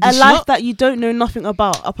dead. a Is she life not? that you don't know nothing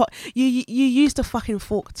about. You use the fucking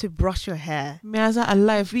fork to brush your hair. Man, is that a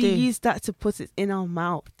life We day? use that to put it in our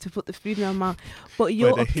mouth, to put the food in our mouth. But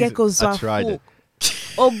you're Well, a gecko's I tried fork.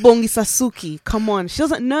 it. Oh, Bongi Sasuke, come on. She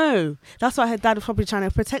doesn't know. That's why her dad was probably trying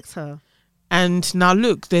to protect her. And now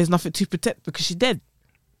look, there's nothing to protect because she's dead.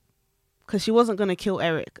 Because she wasn't going to kill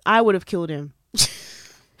Eric. I would have killed him.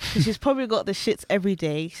 'Cause she's probably got the shits every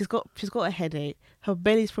day. She's got a headache. Her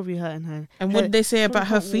belly's probably hurting her. And what did they say about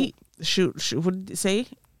her probably feet? What did it say?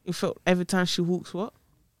 It felt every time she walks, what?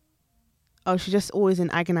 Oh, she's just always in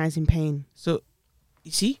agonizing pain. So,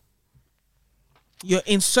 you see? You're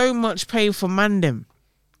in so much pain for Mandem.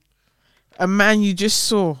 A man you just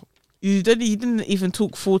saw. You didn't even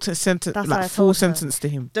talk full sentence, That's why I like full told her. sentence to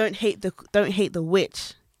him. Don't hate the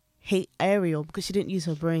witch. Hate Ariel because she didn't use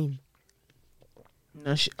her brain.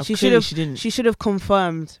 No, she She clearly should've- she didn't. She should have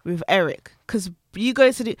confirmed with Eric because you go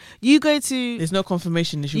to There's no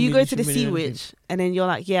confirmation. That she you really- go to she the really sea did anything. witch and then you're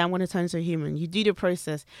like, yeah, I'm going to turn into a human. You do the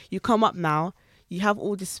process. You come up now. You have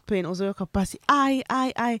all this pain, also capacity.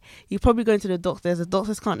 You probably go to the doctors. The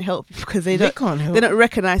doctors can't help you because they can't help. don't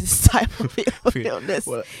recognize this type of illness.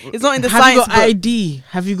 Well, It's not in the Have you science got book. ID?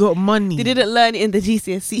 Have you got money? They didn't learn it in the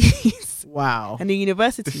GCSEs Wow. and the This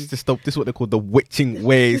universities. is this is what they call the witching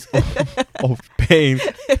ways of pain.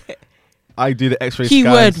 I do the X-ray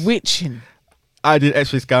Keyword scans. witching. I did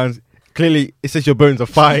X-ray scans. Clearly, it says your bones are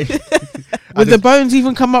fine. Would the bones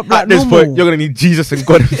even come up like At this normal? point, you're gonna need Jesus and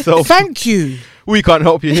God Himself. Thank you. We can't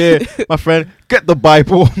help you here, my friend. Get the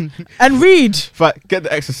Bible. And read. In fact, get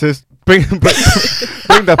the Exorcist. Bring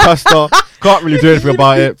the pastor. Can't really do anything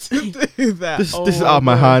about it. Do that. This is out of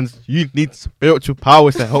my hands. You need spiritual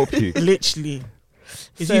powers to help you. Literally.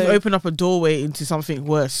 If So- you've opened up a doorway into something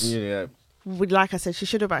worse Yeah. Like I said, she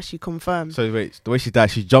should have actually confirmed. So wait, the way she died,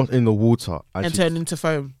 she jumped in the water and she, turned into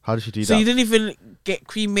foam. How did she do So that? you didn't even get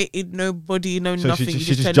cremated, no body, no So nothing. she you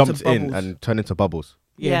just turned jumped into in bubbles. and turned into bubbles.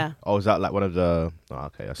 Yeah. Oh, is that like one of the? Oh,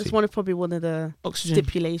 okay, I see. That's probably one of the Oxygen.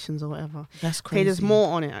 stipulations or whatever. That's crazy. Okay, there's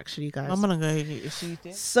more on it actually, guys. I'm gonna go get your seat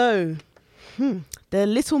there. So, The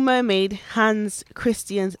Little Mermaid, Hans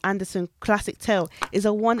Christian Andersen classic tale, is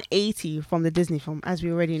a 180 from the Disney film, as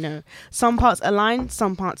we already know. Some parts align,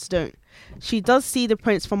 some parts don't. She does see the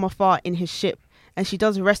prince from afar in his ship, and she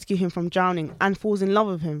does rescue him from drowning and falls in love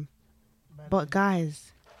with him. But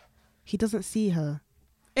guys, he doesn't see her.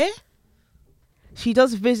 Eh? She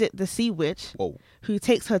does visit the sea witch, Whoa. who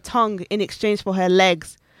takes her tongue in exchange for her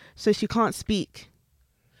legs, so she can't speak.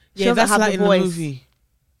 She Yeah, doesn't that's have like the in the voice. movie.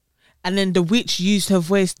 And then the witch used her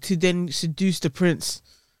voice to then seduce the prince.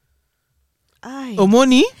 Aye.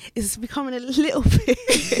 Omoni? It's becoming a little bit.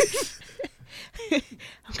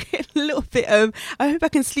 I'm getting a little bit. I hope I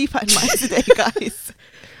can sleep at night today, guys.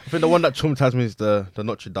 I think the one that traumatized me is the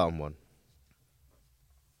Notre Dame one.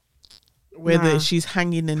 Where Nah. she's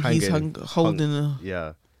hanging and he's holding her.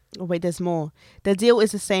 Yeah. Oh wait, there's more. The deal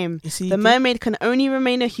is the same. You see, The mermaid can only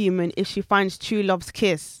remain a human if she finds true love's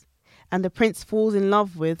kiss, and the prince falls in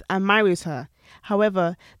love with and marries her.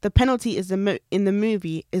 However, the penalty is in the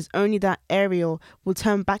movie is only that Ariel will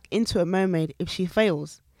turn back into a mermaid if she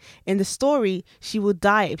fails. In the story, she will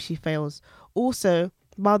die if she fails. Also,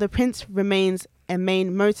 while the prince remains a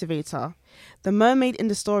main motivator, the mermaid in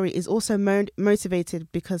the story is also motivated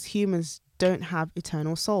because humans don't have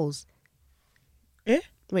eternal souls. Eh?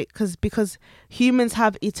 Wait, because humans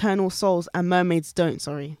have eternal souls and mermaids don't.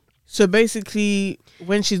 Sorry. So basically,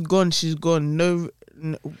 when she's gone, she's gone. No,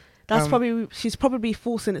 That's she's probably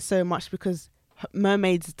forcing it so much because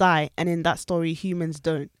mermaids die, and in that story, humans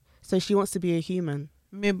don't. So she wants to be a human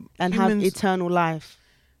and have eternal life.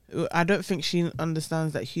 I don't think she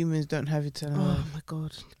understands that humans don't have eternal Oh life. my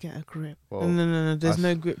god, get a grip. Well, No. There's as-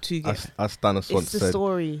 no grip to get. As Thanos once It's the said,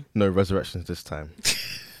 story. no resurrections this time.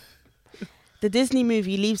 The Disney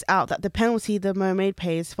movie leaves out that the penalty the mermaid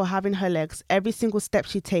pays for having her legs, every single step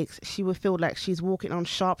she takes, she will feel like she's walking on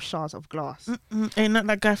sharp shards of glass. Ain't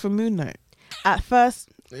that guy from Moon Knight? At first,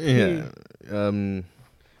 Yeah.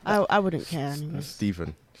 I wouldn't care. Anyways.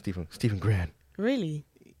 Stephen Grant. Really?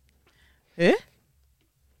 Eh?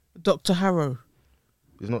 Dr. Harrow.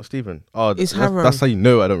 It's not Stephen. Oh, It's Harrow. that's how you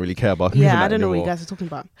know I don't really care about. Yeah, I don't know what you guys are talking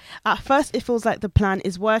about. At first, it feels like the plan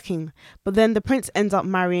is working, but then the prince ends up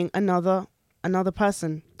marrying another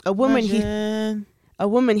person, a woman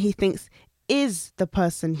he thinks is the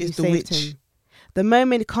person who saved him. The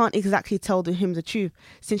mermaid can't exactly tell him the truth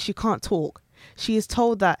since she can't talk. She is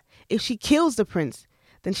told that if she kills the prince,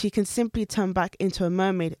 then she can simply turn back into a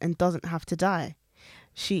mermaid and doesn't have to die.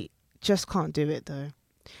 She just can't do it though.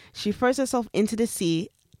 She throws herself into the sea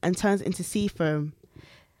and turns into sea foam,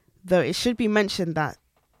 though it should be mentioned that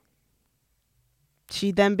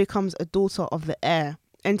she then becomes a daughter of the air,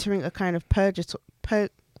 entering a kind of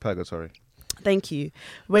purgatory. Thank you.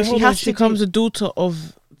 Where she becomes a daughter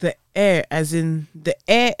of the air, as in the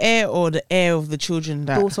air or the heir of the children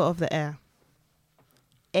that... Daughter of the air.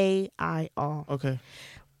 AIR. Okay.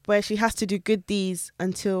 Where she has to do good deeds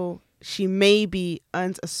until she maybe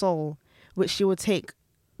earns a soul, which will take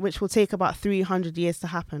about 300 years to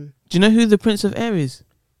happen. Do you know who the Prince of Air is?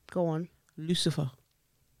 Go on. Lucifer.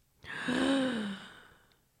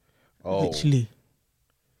 Oh. Literally.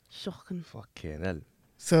 Shocking. Fucking hell.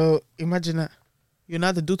 So imagine that. You're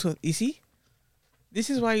now the daughter. You see? This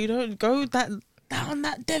is why you don't go down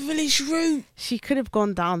that devilish route. She could have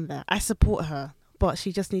gone down there. I support her, but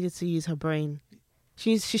she just needed to use her brain.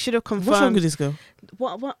 She should have confirmed. What's wrong with this girl?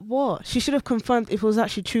 What? She should have confirmed if it was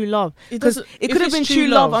actually true love. Because it could have been true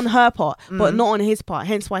love on her part, but not on his part.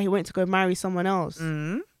 Hence why he went to go marry someone else.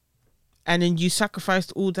 Mm-hmm. And then you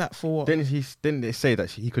sacrificed all that for what? Didn't they say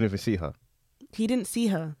that he couldn't even see her? He didn't see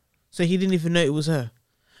her. So he didn't even know it was her.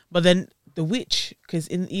 But then the witch, because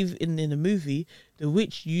in the movie, the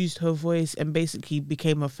witch used her voice and basically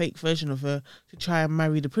became a fake version of her to try and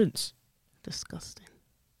marry the prince. Disgusting.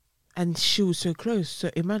 And she was so close.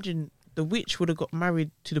 So imagine the witch would have got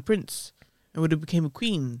married to the prince and would have became a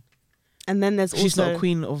queen. And then she's not a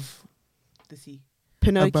queen of the sea.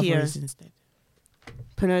 Pinocchio. Instead.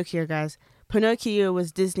 Pinocchio, guys. Pinocchio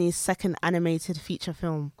was Disney's second animated feature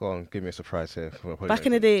film. Go on, give me a surprise here. Back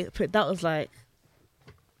in the day, that was like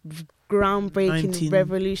groundbreaking,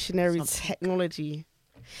 revolutionary technology,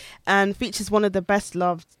 and features one of the best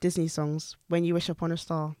loved Disney songs, "When You Wish Upon a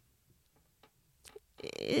Star."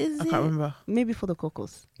 I can't remember. Maybe for the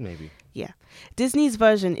Cocos. Maybe. Yeah. Disney's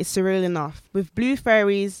version is surreal enough, with blue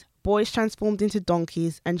fairies, boys transformed into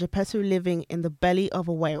donkeys, and Geppetto living in the belly of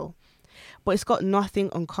a whale. But it's got nothing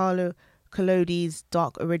on Carlo Collodi's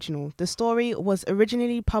dark original. The story was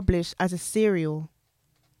originally published as a serial,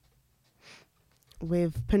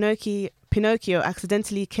 with Pinocchio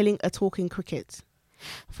accidentally killing a talking cricket,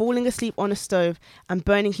 falling asleep on a stove and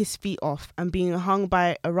burning his feet off, and being hung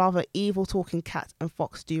by a rather evil talking cat and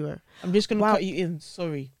fox duo. I'm just going to cut you in,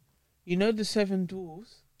 sorry. You know the 7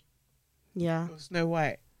 dwarves? Yeah. Snow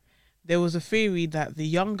White. There was a theory that the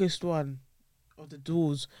youngest one of the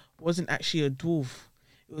dwarves wasn't actually a dwarf.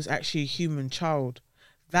 It was actually a human child.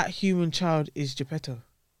 That human child is Geppetto.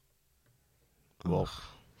 Well,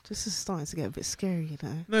 this is starting to get a bit scary, you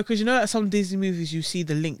know. No, because you know at some Disney movies you see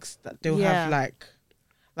the links that they'll have like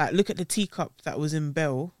look at the teacup that was in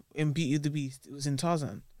Belle in Beauty and the Beast. It was in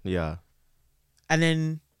Tarzan. Yeah. And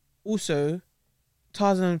then also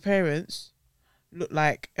Tarzan's parents look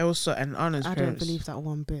like Elsa and Anna's parents. I don't believe that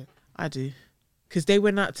one bit. I do. Because they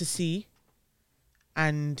went out to sea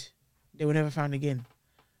and they were never found again.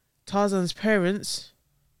 Tarzan's parents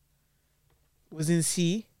was in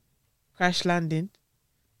sea, crash landing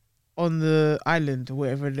on the island or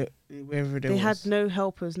wherever they was. Had no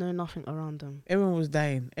helpers, no nothing around them. Everyone was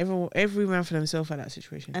dying. Every man for themselves at that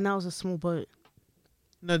situation. And that was a small boat.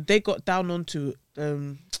 No, they got down onto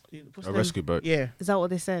a rescue boat. Yeah. Is that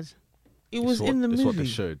what they said? It was in the movie. It's what they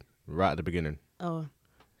showed right at the beginning. Oh.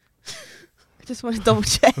 I just want to double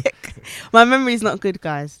check. My memory's not good,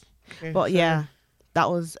 guys. Okay, but yeah, that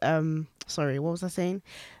was sorry, what was I saying?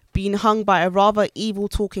 Being hung by a rather evil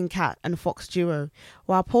talking cat and fox duo,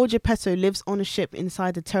 while poor Geppetto lives on a ship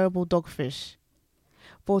inside a terrible dogfish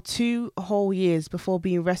for 2 whole years before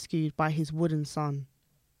being rescued by his wooden son.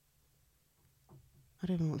 I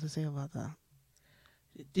don't know what to say about that.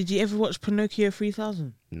 Did you ever watch Pinocchio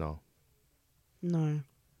 3000? No.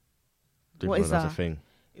 What is that? A thing.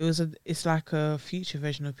 It's like a future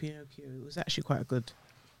version of Pinocchio. It was actually quite good.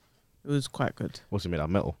 It was quite good. What's it made out of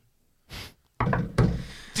metal?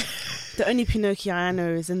 The only Pinocchio I know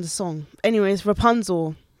is in the song. Anyways,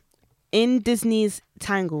 Rapunzel. in Disney's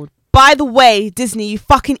Tangled. By the way, Disney, you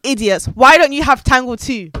fucking idiots. Why don't you have Tangled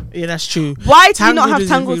 2? Yeah, that's true. Why do you not have is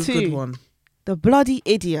a Tangled really 2? good one. The bloody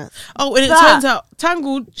idiots. Oh, and it turns out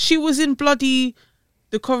Tangled, she was in bloody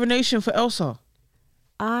the coronation for Elsa.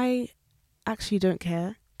 I actually don't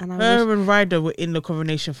care. And Her and Ryder were in the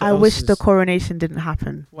coronation for I Elsa's. wish the coronation didn't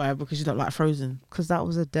happen. Why? Because you don't like Frozen. Because that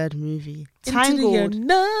was a dead movie. Into the Tangled.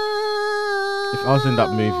 unknown. If I was in that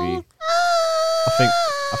movie,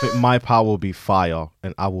 I think my power will be fire,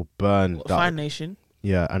 and I will burn What, that. Fire Nation?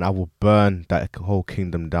 Yeah, and I will burn that whole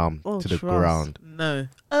kingdom down Oh, to the trust. ground. No.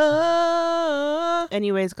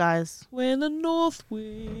 Anyways, guys. When the north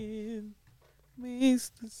wind meets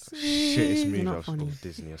the sea. Shit, it's You're movie. not I was funny. of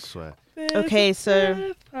Disney, I swear. Okay,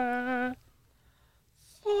 so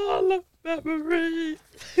Full of memories.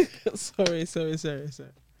 sorry.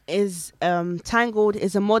 is Tangled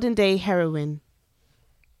is a modern day heroine.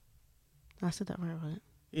 I said that right?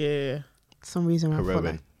 Yeah. For some reason I thought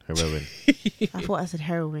that. Heroin. I thought I said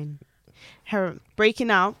heroin.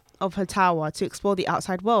 Breaking out of her tower to explore the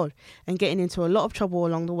outside world and getting into a lot of trouble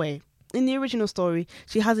along the way. In the original story,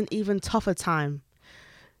 she has an even tougher time.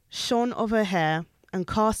 Shorn of her hair and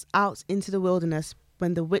cast out into the wilderness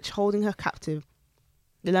when the witch holding her captive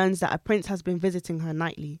learns that a prince has been visiting her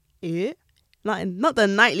nightly. Not the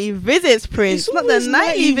nightly visits, Prince. It's Not the always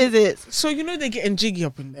nightly nightly- visits. So you know they're getting jiggy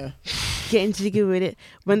up in there. Getting jiggy with it.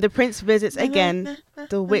 When the prince visits again,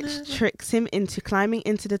 the witch tricks him into climbing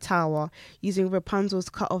into the tower using Rapunzel's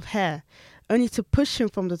cut off hair, only to push him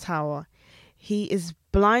from the tower. He is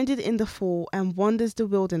blinded in the fall and wanders the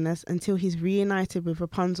wilderness until he's reunited with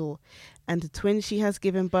Rapunzel and the twin she has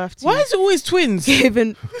given birth to. Why is it always twins?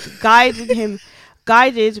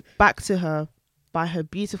 Guided back to her by her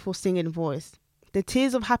beautiful singing voice. The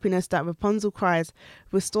tears of happiness that Rapunzel cries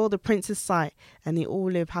restore the prince's sight, and they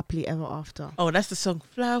all live happily ever after. Oh, that's the song.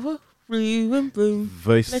 Flower, bloom and bloom.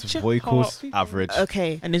 Voice Let your vocals, heart be- average.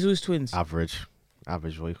 Okay. And there's always twins. Average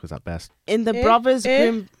vocals at best. In the Brothers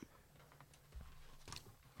Grimm...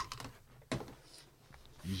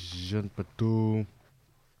 Je ne peux tout.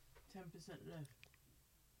 10% left.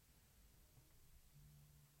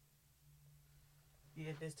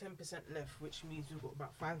 Yeah, there's 10% left, which means we've got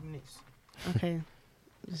about 5 minutes. Okay.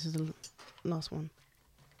 This is the last one.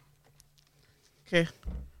 Okay.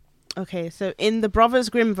 Okay, so in the Brothers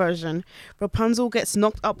Grimm version, Rapunzel gets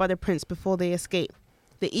knocked up by the prince before they escape.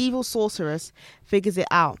 The evil sorceress figures it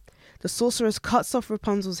out. The sorceress cuts off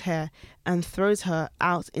Rapunzel's hair and throws her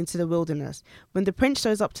out into the wilderness. When the prince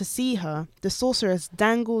shows up to see her, the sorceress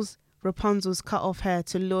dangles Rapunzel's cut off hair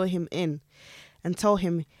to lure him in and tell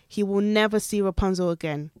him he will never see Rapunzel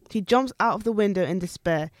again. He jumps out of the window in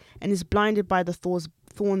despair and is blinded by the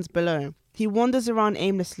thorns below. He wanders around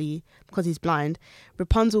aimlessly because he's blind.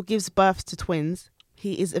 Rapunzel gives birth to twins.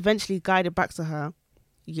 He is eventually guided back to her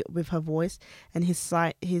with her voice, and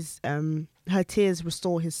her tears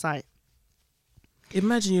restore his sight.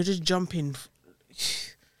 Imagine you're just jumping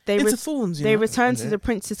They into thorns. they return to Yeah. the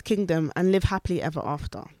prince's kingdom and live happily ever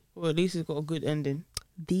after. Well, at least it's got a good ending.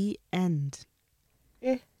 The end.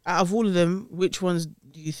 Yeah. Out of all of them, which one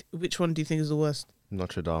do you think is the worst?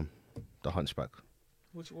 Notre Dame, the Hunchback.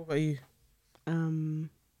 What about you? I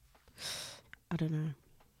don't know.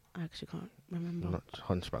 I actually can't remember.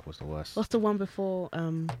 Hunchback was the worst. What's the one before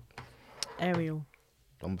Ariel?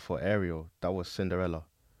 One before Ariel, that was Cinderella.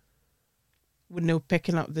 When they were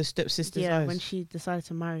pecking up the stepsister's Yeah, eyes. when she decided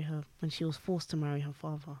to marry her, when she was forced to marry her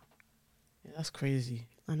father. Yeah, that's crazy.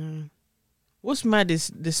 I know. What's mad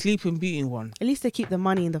is the Sleeping Beauty one. At least they keep the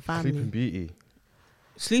money in the family. Sleeping Beauty.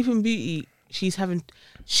 Sleeping Beauty,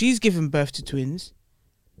 she's given birth to twins.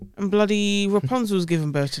 And bloody Rapunzel's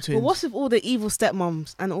given birth to twins. But what's with all the evil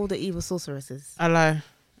stepmoms and all the evil sorceresses? I lie.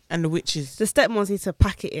 And the witches. The stepmoms need to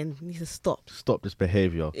pack it in. Need to stop. Stop this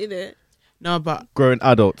behavior. Innit? No, but Grown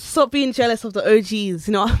adults. Stop being jealous of the OGs.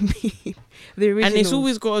 You know what I mean? The original. and it's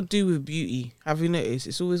always got to do with beauty. Have you noticed?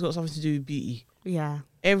 It's always got something to do with beauty. Yeah.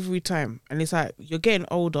 Every time. And it's like, you're getting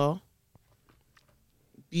older.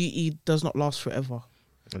 Beauty does not last forever.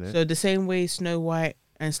 Innit? So the same way Snow White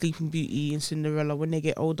and Sleeping Beauty and Cinderella, when they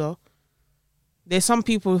get older, there's some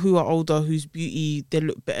people who are older whose beauty, they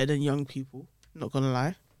look better than young people. Not going to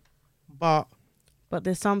lie. But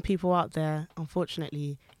there's some people out there,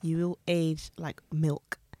 unfortunately, you will age like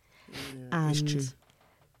milk. it's And true.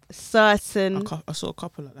 certain, I saw a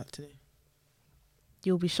couple like that today.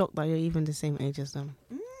 you'll be shocked that you're even the same age as them.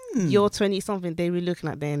 Mm. You're 20-something, they will be looking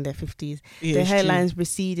like they're in their 50s. Yeah, Their it's true. hairline's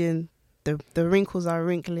receding. The wrinkles are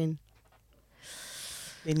wrinkling.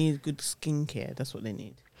 They need good skincare. That's what they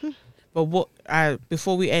need. But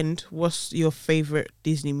before we end, what's your favorite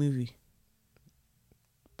Disney movie?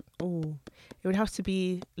 Oh, it would have to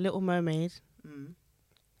be Little Mermaid,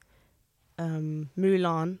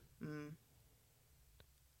 Mulan,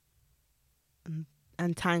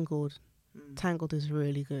 and Tangled. Tangled is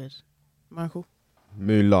really good. Michael?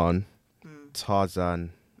 Mulan,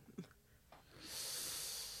 Tarzan.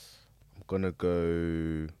 I'm gonna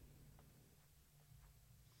go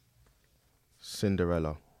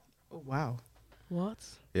Cinderella. Oh, wow. What?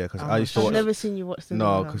 Yeah, because I'm I used to I've watch. never seen you watch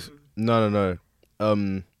Cinderella. No, because no.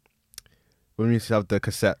 When we used to have the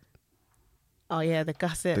cassette, Oh yeah, the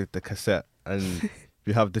cassette. the cassette, and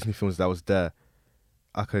we have Disney films that was there.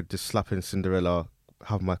 I could just slap in Cinderella,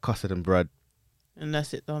 have my custard and bread. And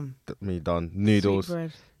that's it done. Me done. Noodles,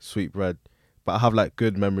 sweet bread. But I have like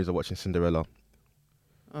good memories of watching Cinderella.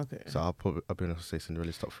 Okay. So I'll be able to say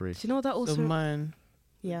Cinderella's top 3. Do you know what that also? So mine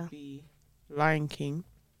Yeah. would be Lion King.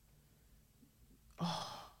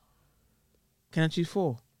 Oh. Can I choose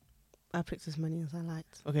 4? I picked as many as I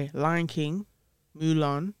liked. Okay. Lion King,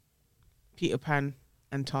 Mulan, Peter Pan,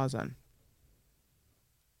 and Tarzan.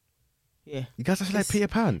 Yeah. You guys actually like Peter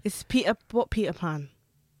Pan? It's what Peter Pan?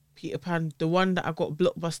 Peter Pan, the one that I got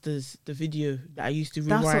Blockbusters, the video that I used to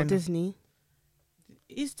rewind. That's not Disney.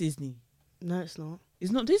 It is Disney. No, it's not.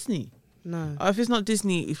 It's not Disney. No. If it's not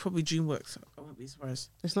Disney, it's probably DreamWorks. I won't be surprised.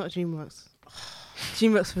 It's not DreamWorks.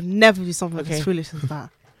 DreamWorks would never do something Okay. as foolish as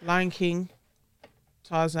that. Lion King,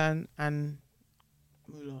 Tarzan, and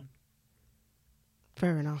Mulan.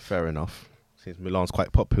 Fair enough. Fair enough. Since Mulan's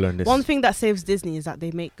quite popular in this. One thing that saves Disney is that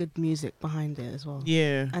they make good music behind it as well.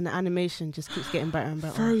 Yeah. And the animation just keeps getting better and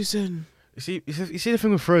better. Frozen. You see the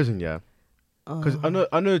thing with Frozen, yeah? Because Oh.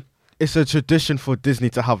 I know it's a tradition for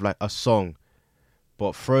Disney to have like a song,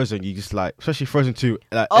 but Frozen, you just like, especially Frozen 2,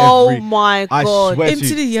 like Oh my I god. swear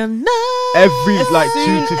Into the unknown. every As like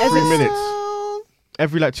soon 2 to as 3 it's minutes,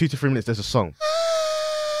 every like 2 to 3 minutes, there's a song,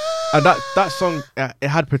 and that song it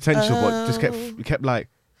had potential, but it kept like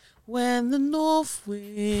When the north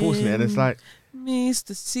wind forcing it, and it's like meets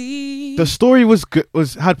the sea. the story was good,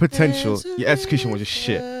 had potential, the execution was just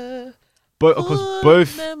shit. But of course,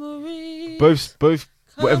 both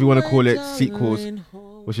whatever you want to call it, sequels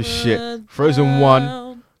was just shit. Frozen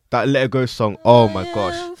 1, that Let It Go song, oh my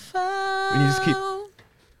gosh, when you just keep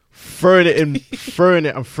throwing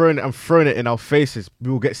it in our faces, we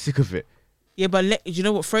will get sick of it. Yeah, but do you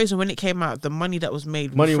know what? Frozen, when it came out, the money that was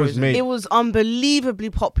made. Money was Frozen. made. It was unbelievably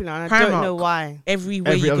popular, and I don't Primark. know why.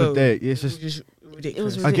 Everywhere Every you other go. day. It's just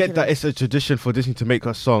ridiculous. It was I get that ridiculous. it's a tradition for Disney to make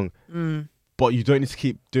a song, but you don't need to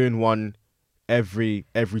keep doing one every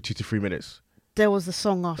 2 to 3 minutes. There was a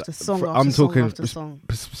song after song I'm after song talking after song.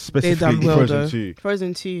 Specifically done well, Frozen though. 2.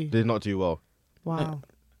 Frozen 2. Did not do well. Wow.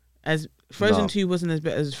 As Frozen No. 2 wasn't as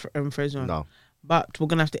bad as Frozen 1. No. But we're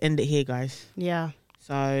gonna have to end it here, guys. Yeah.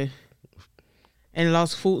 So, any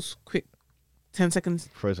last thoughts? Quick, 10 seconds.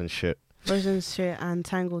 Frozen shit. Frozen shit and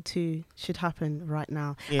Tangled 2 should happen right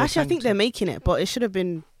now. Yeah, Actually, I think Tangled they're making it, but it should have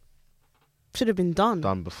been done.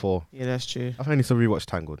 Done before. Yeah, that's true. I think I need to rewatch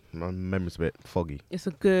Tangled. My memory's a bit foggy. It's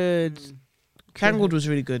a good. Tangled was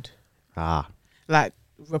really good. Ah. Like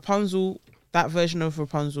Rapunzel, that version of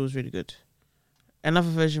Rapunzel was really good. Another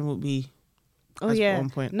version would be. Oh as yeah. on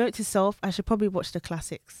point. Note to self: I should probably watch the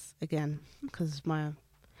classics again because my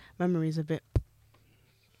memory is a bit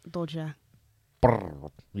dodgy.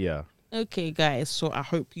 Yeah. Okay, guys. So I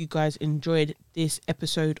hope you guys enjoyed this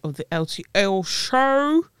episode of the LTL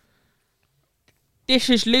show. This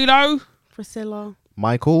is Lilo. Priscilla.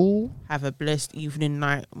 Michael. Have a blessed evening,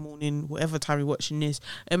 night, morning, whatever time you're watching this.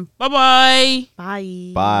 And bye-bye.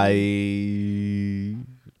 Bye. Bye.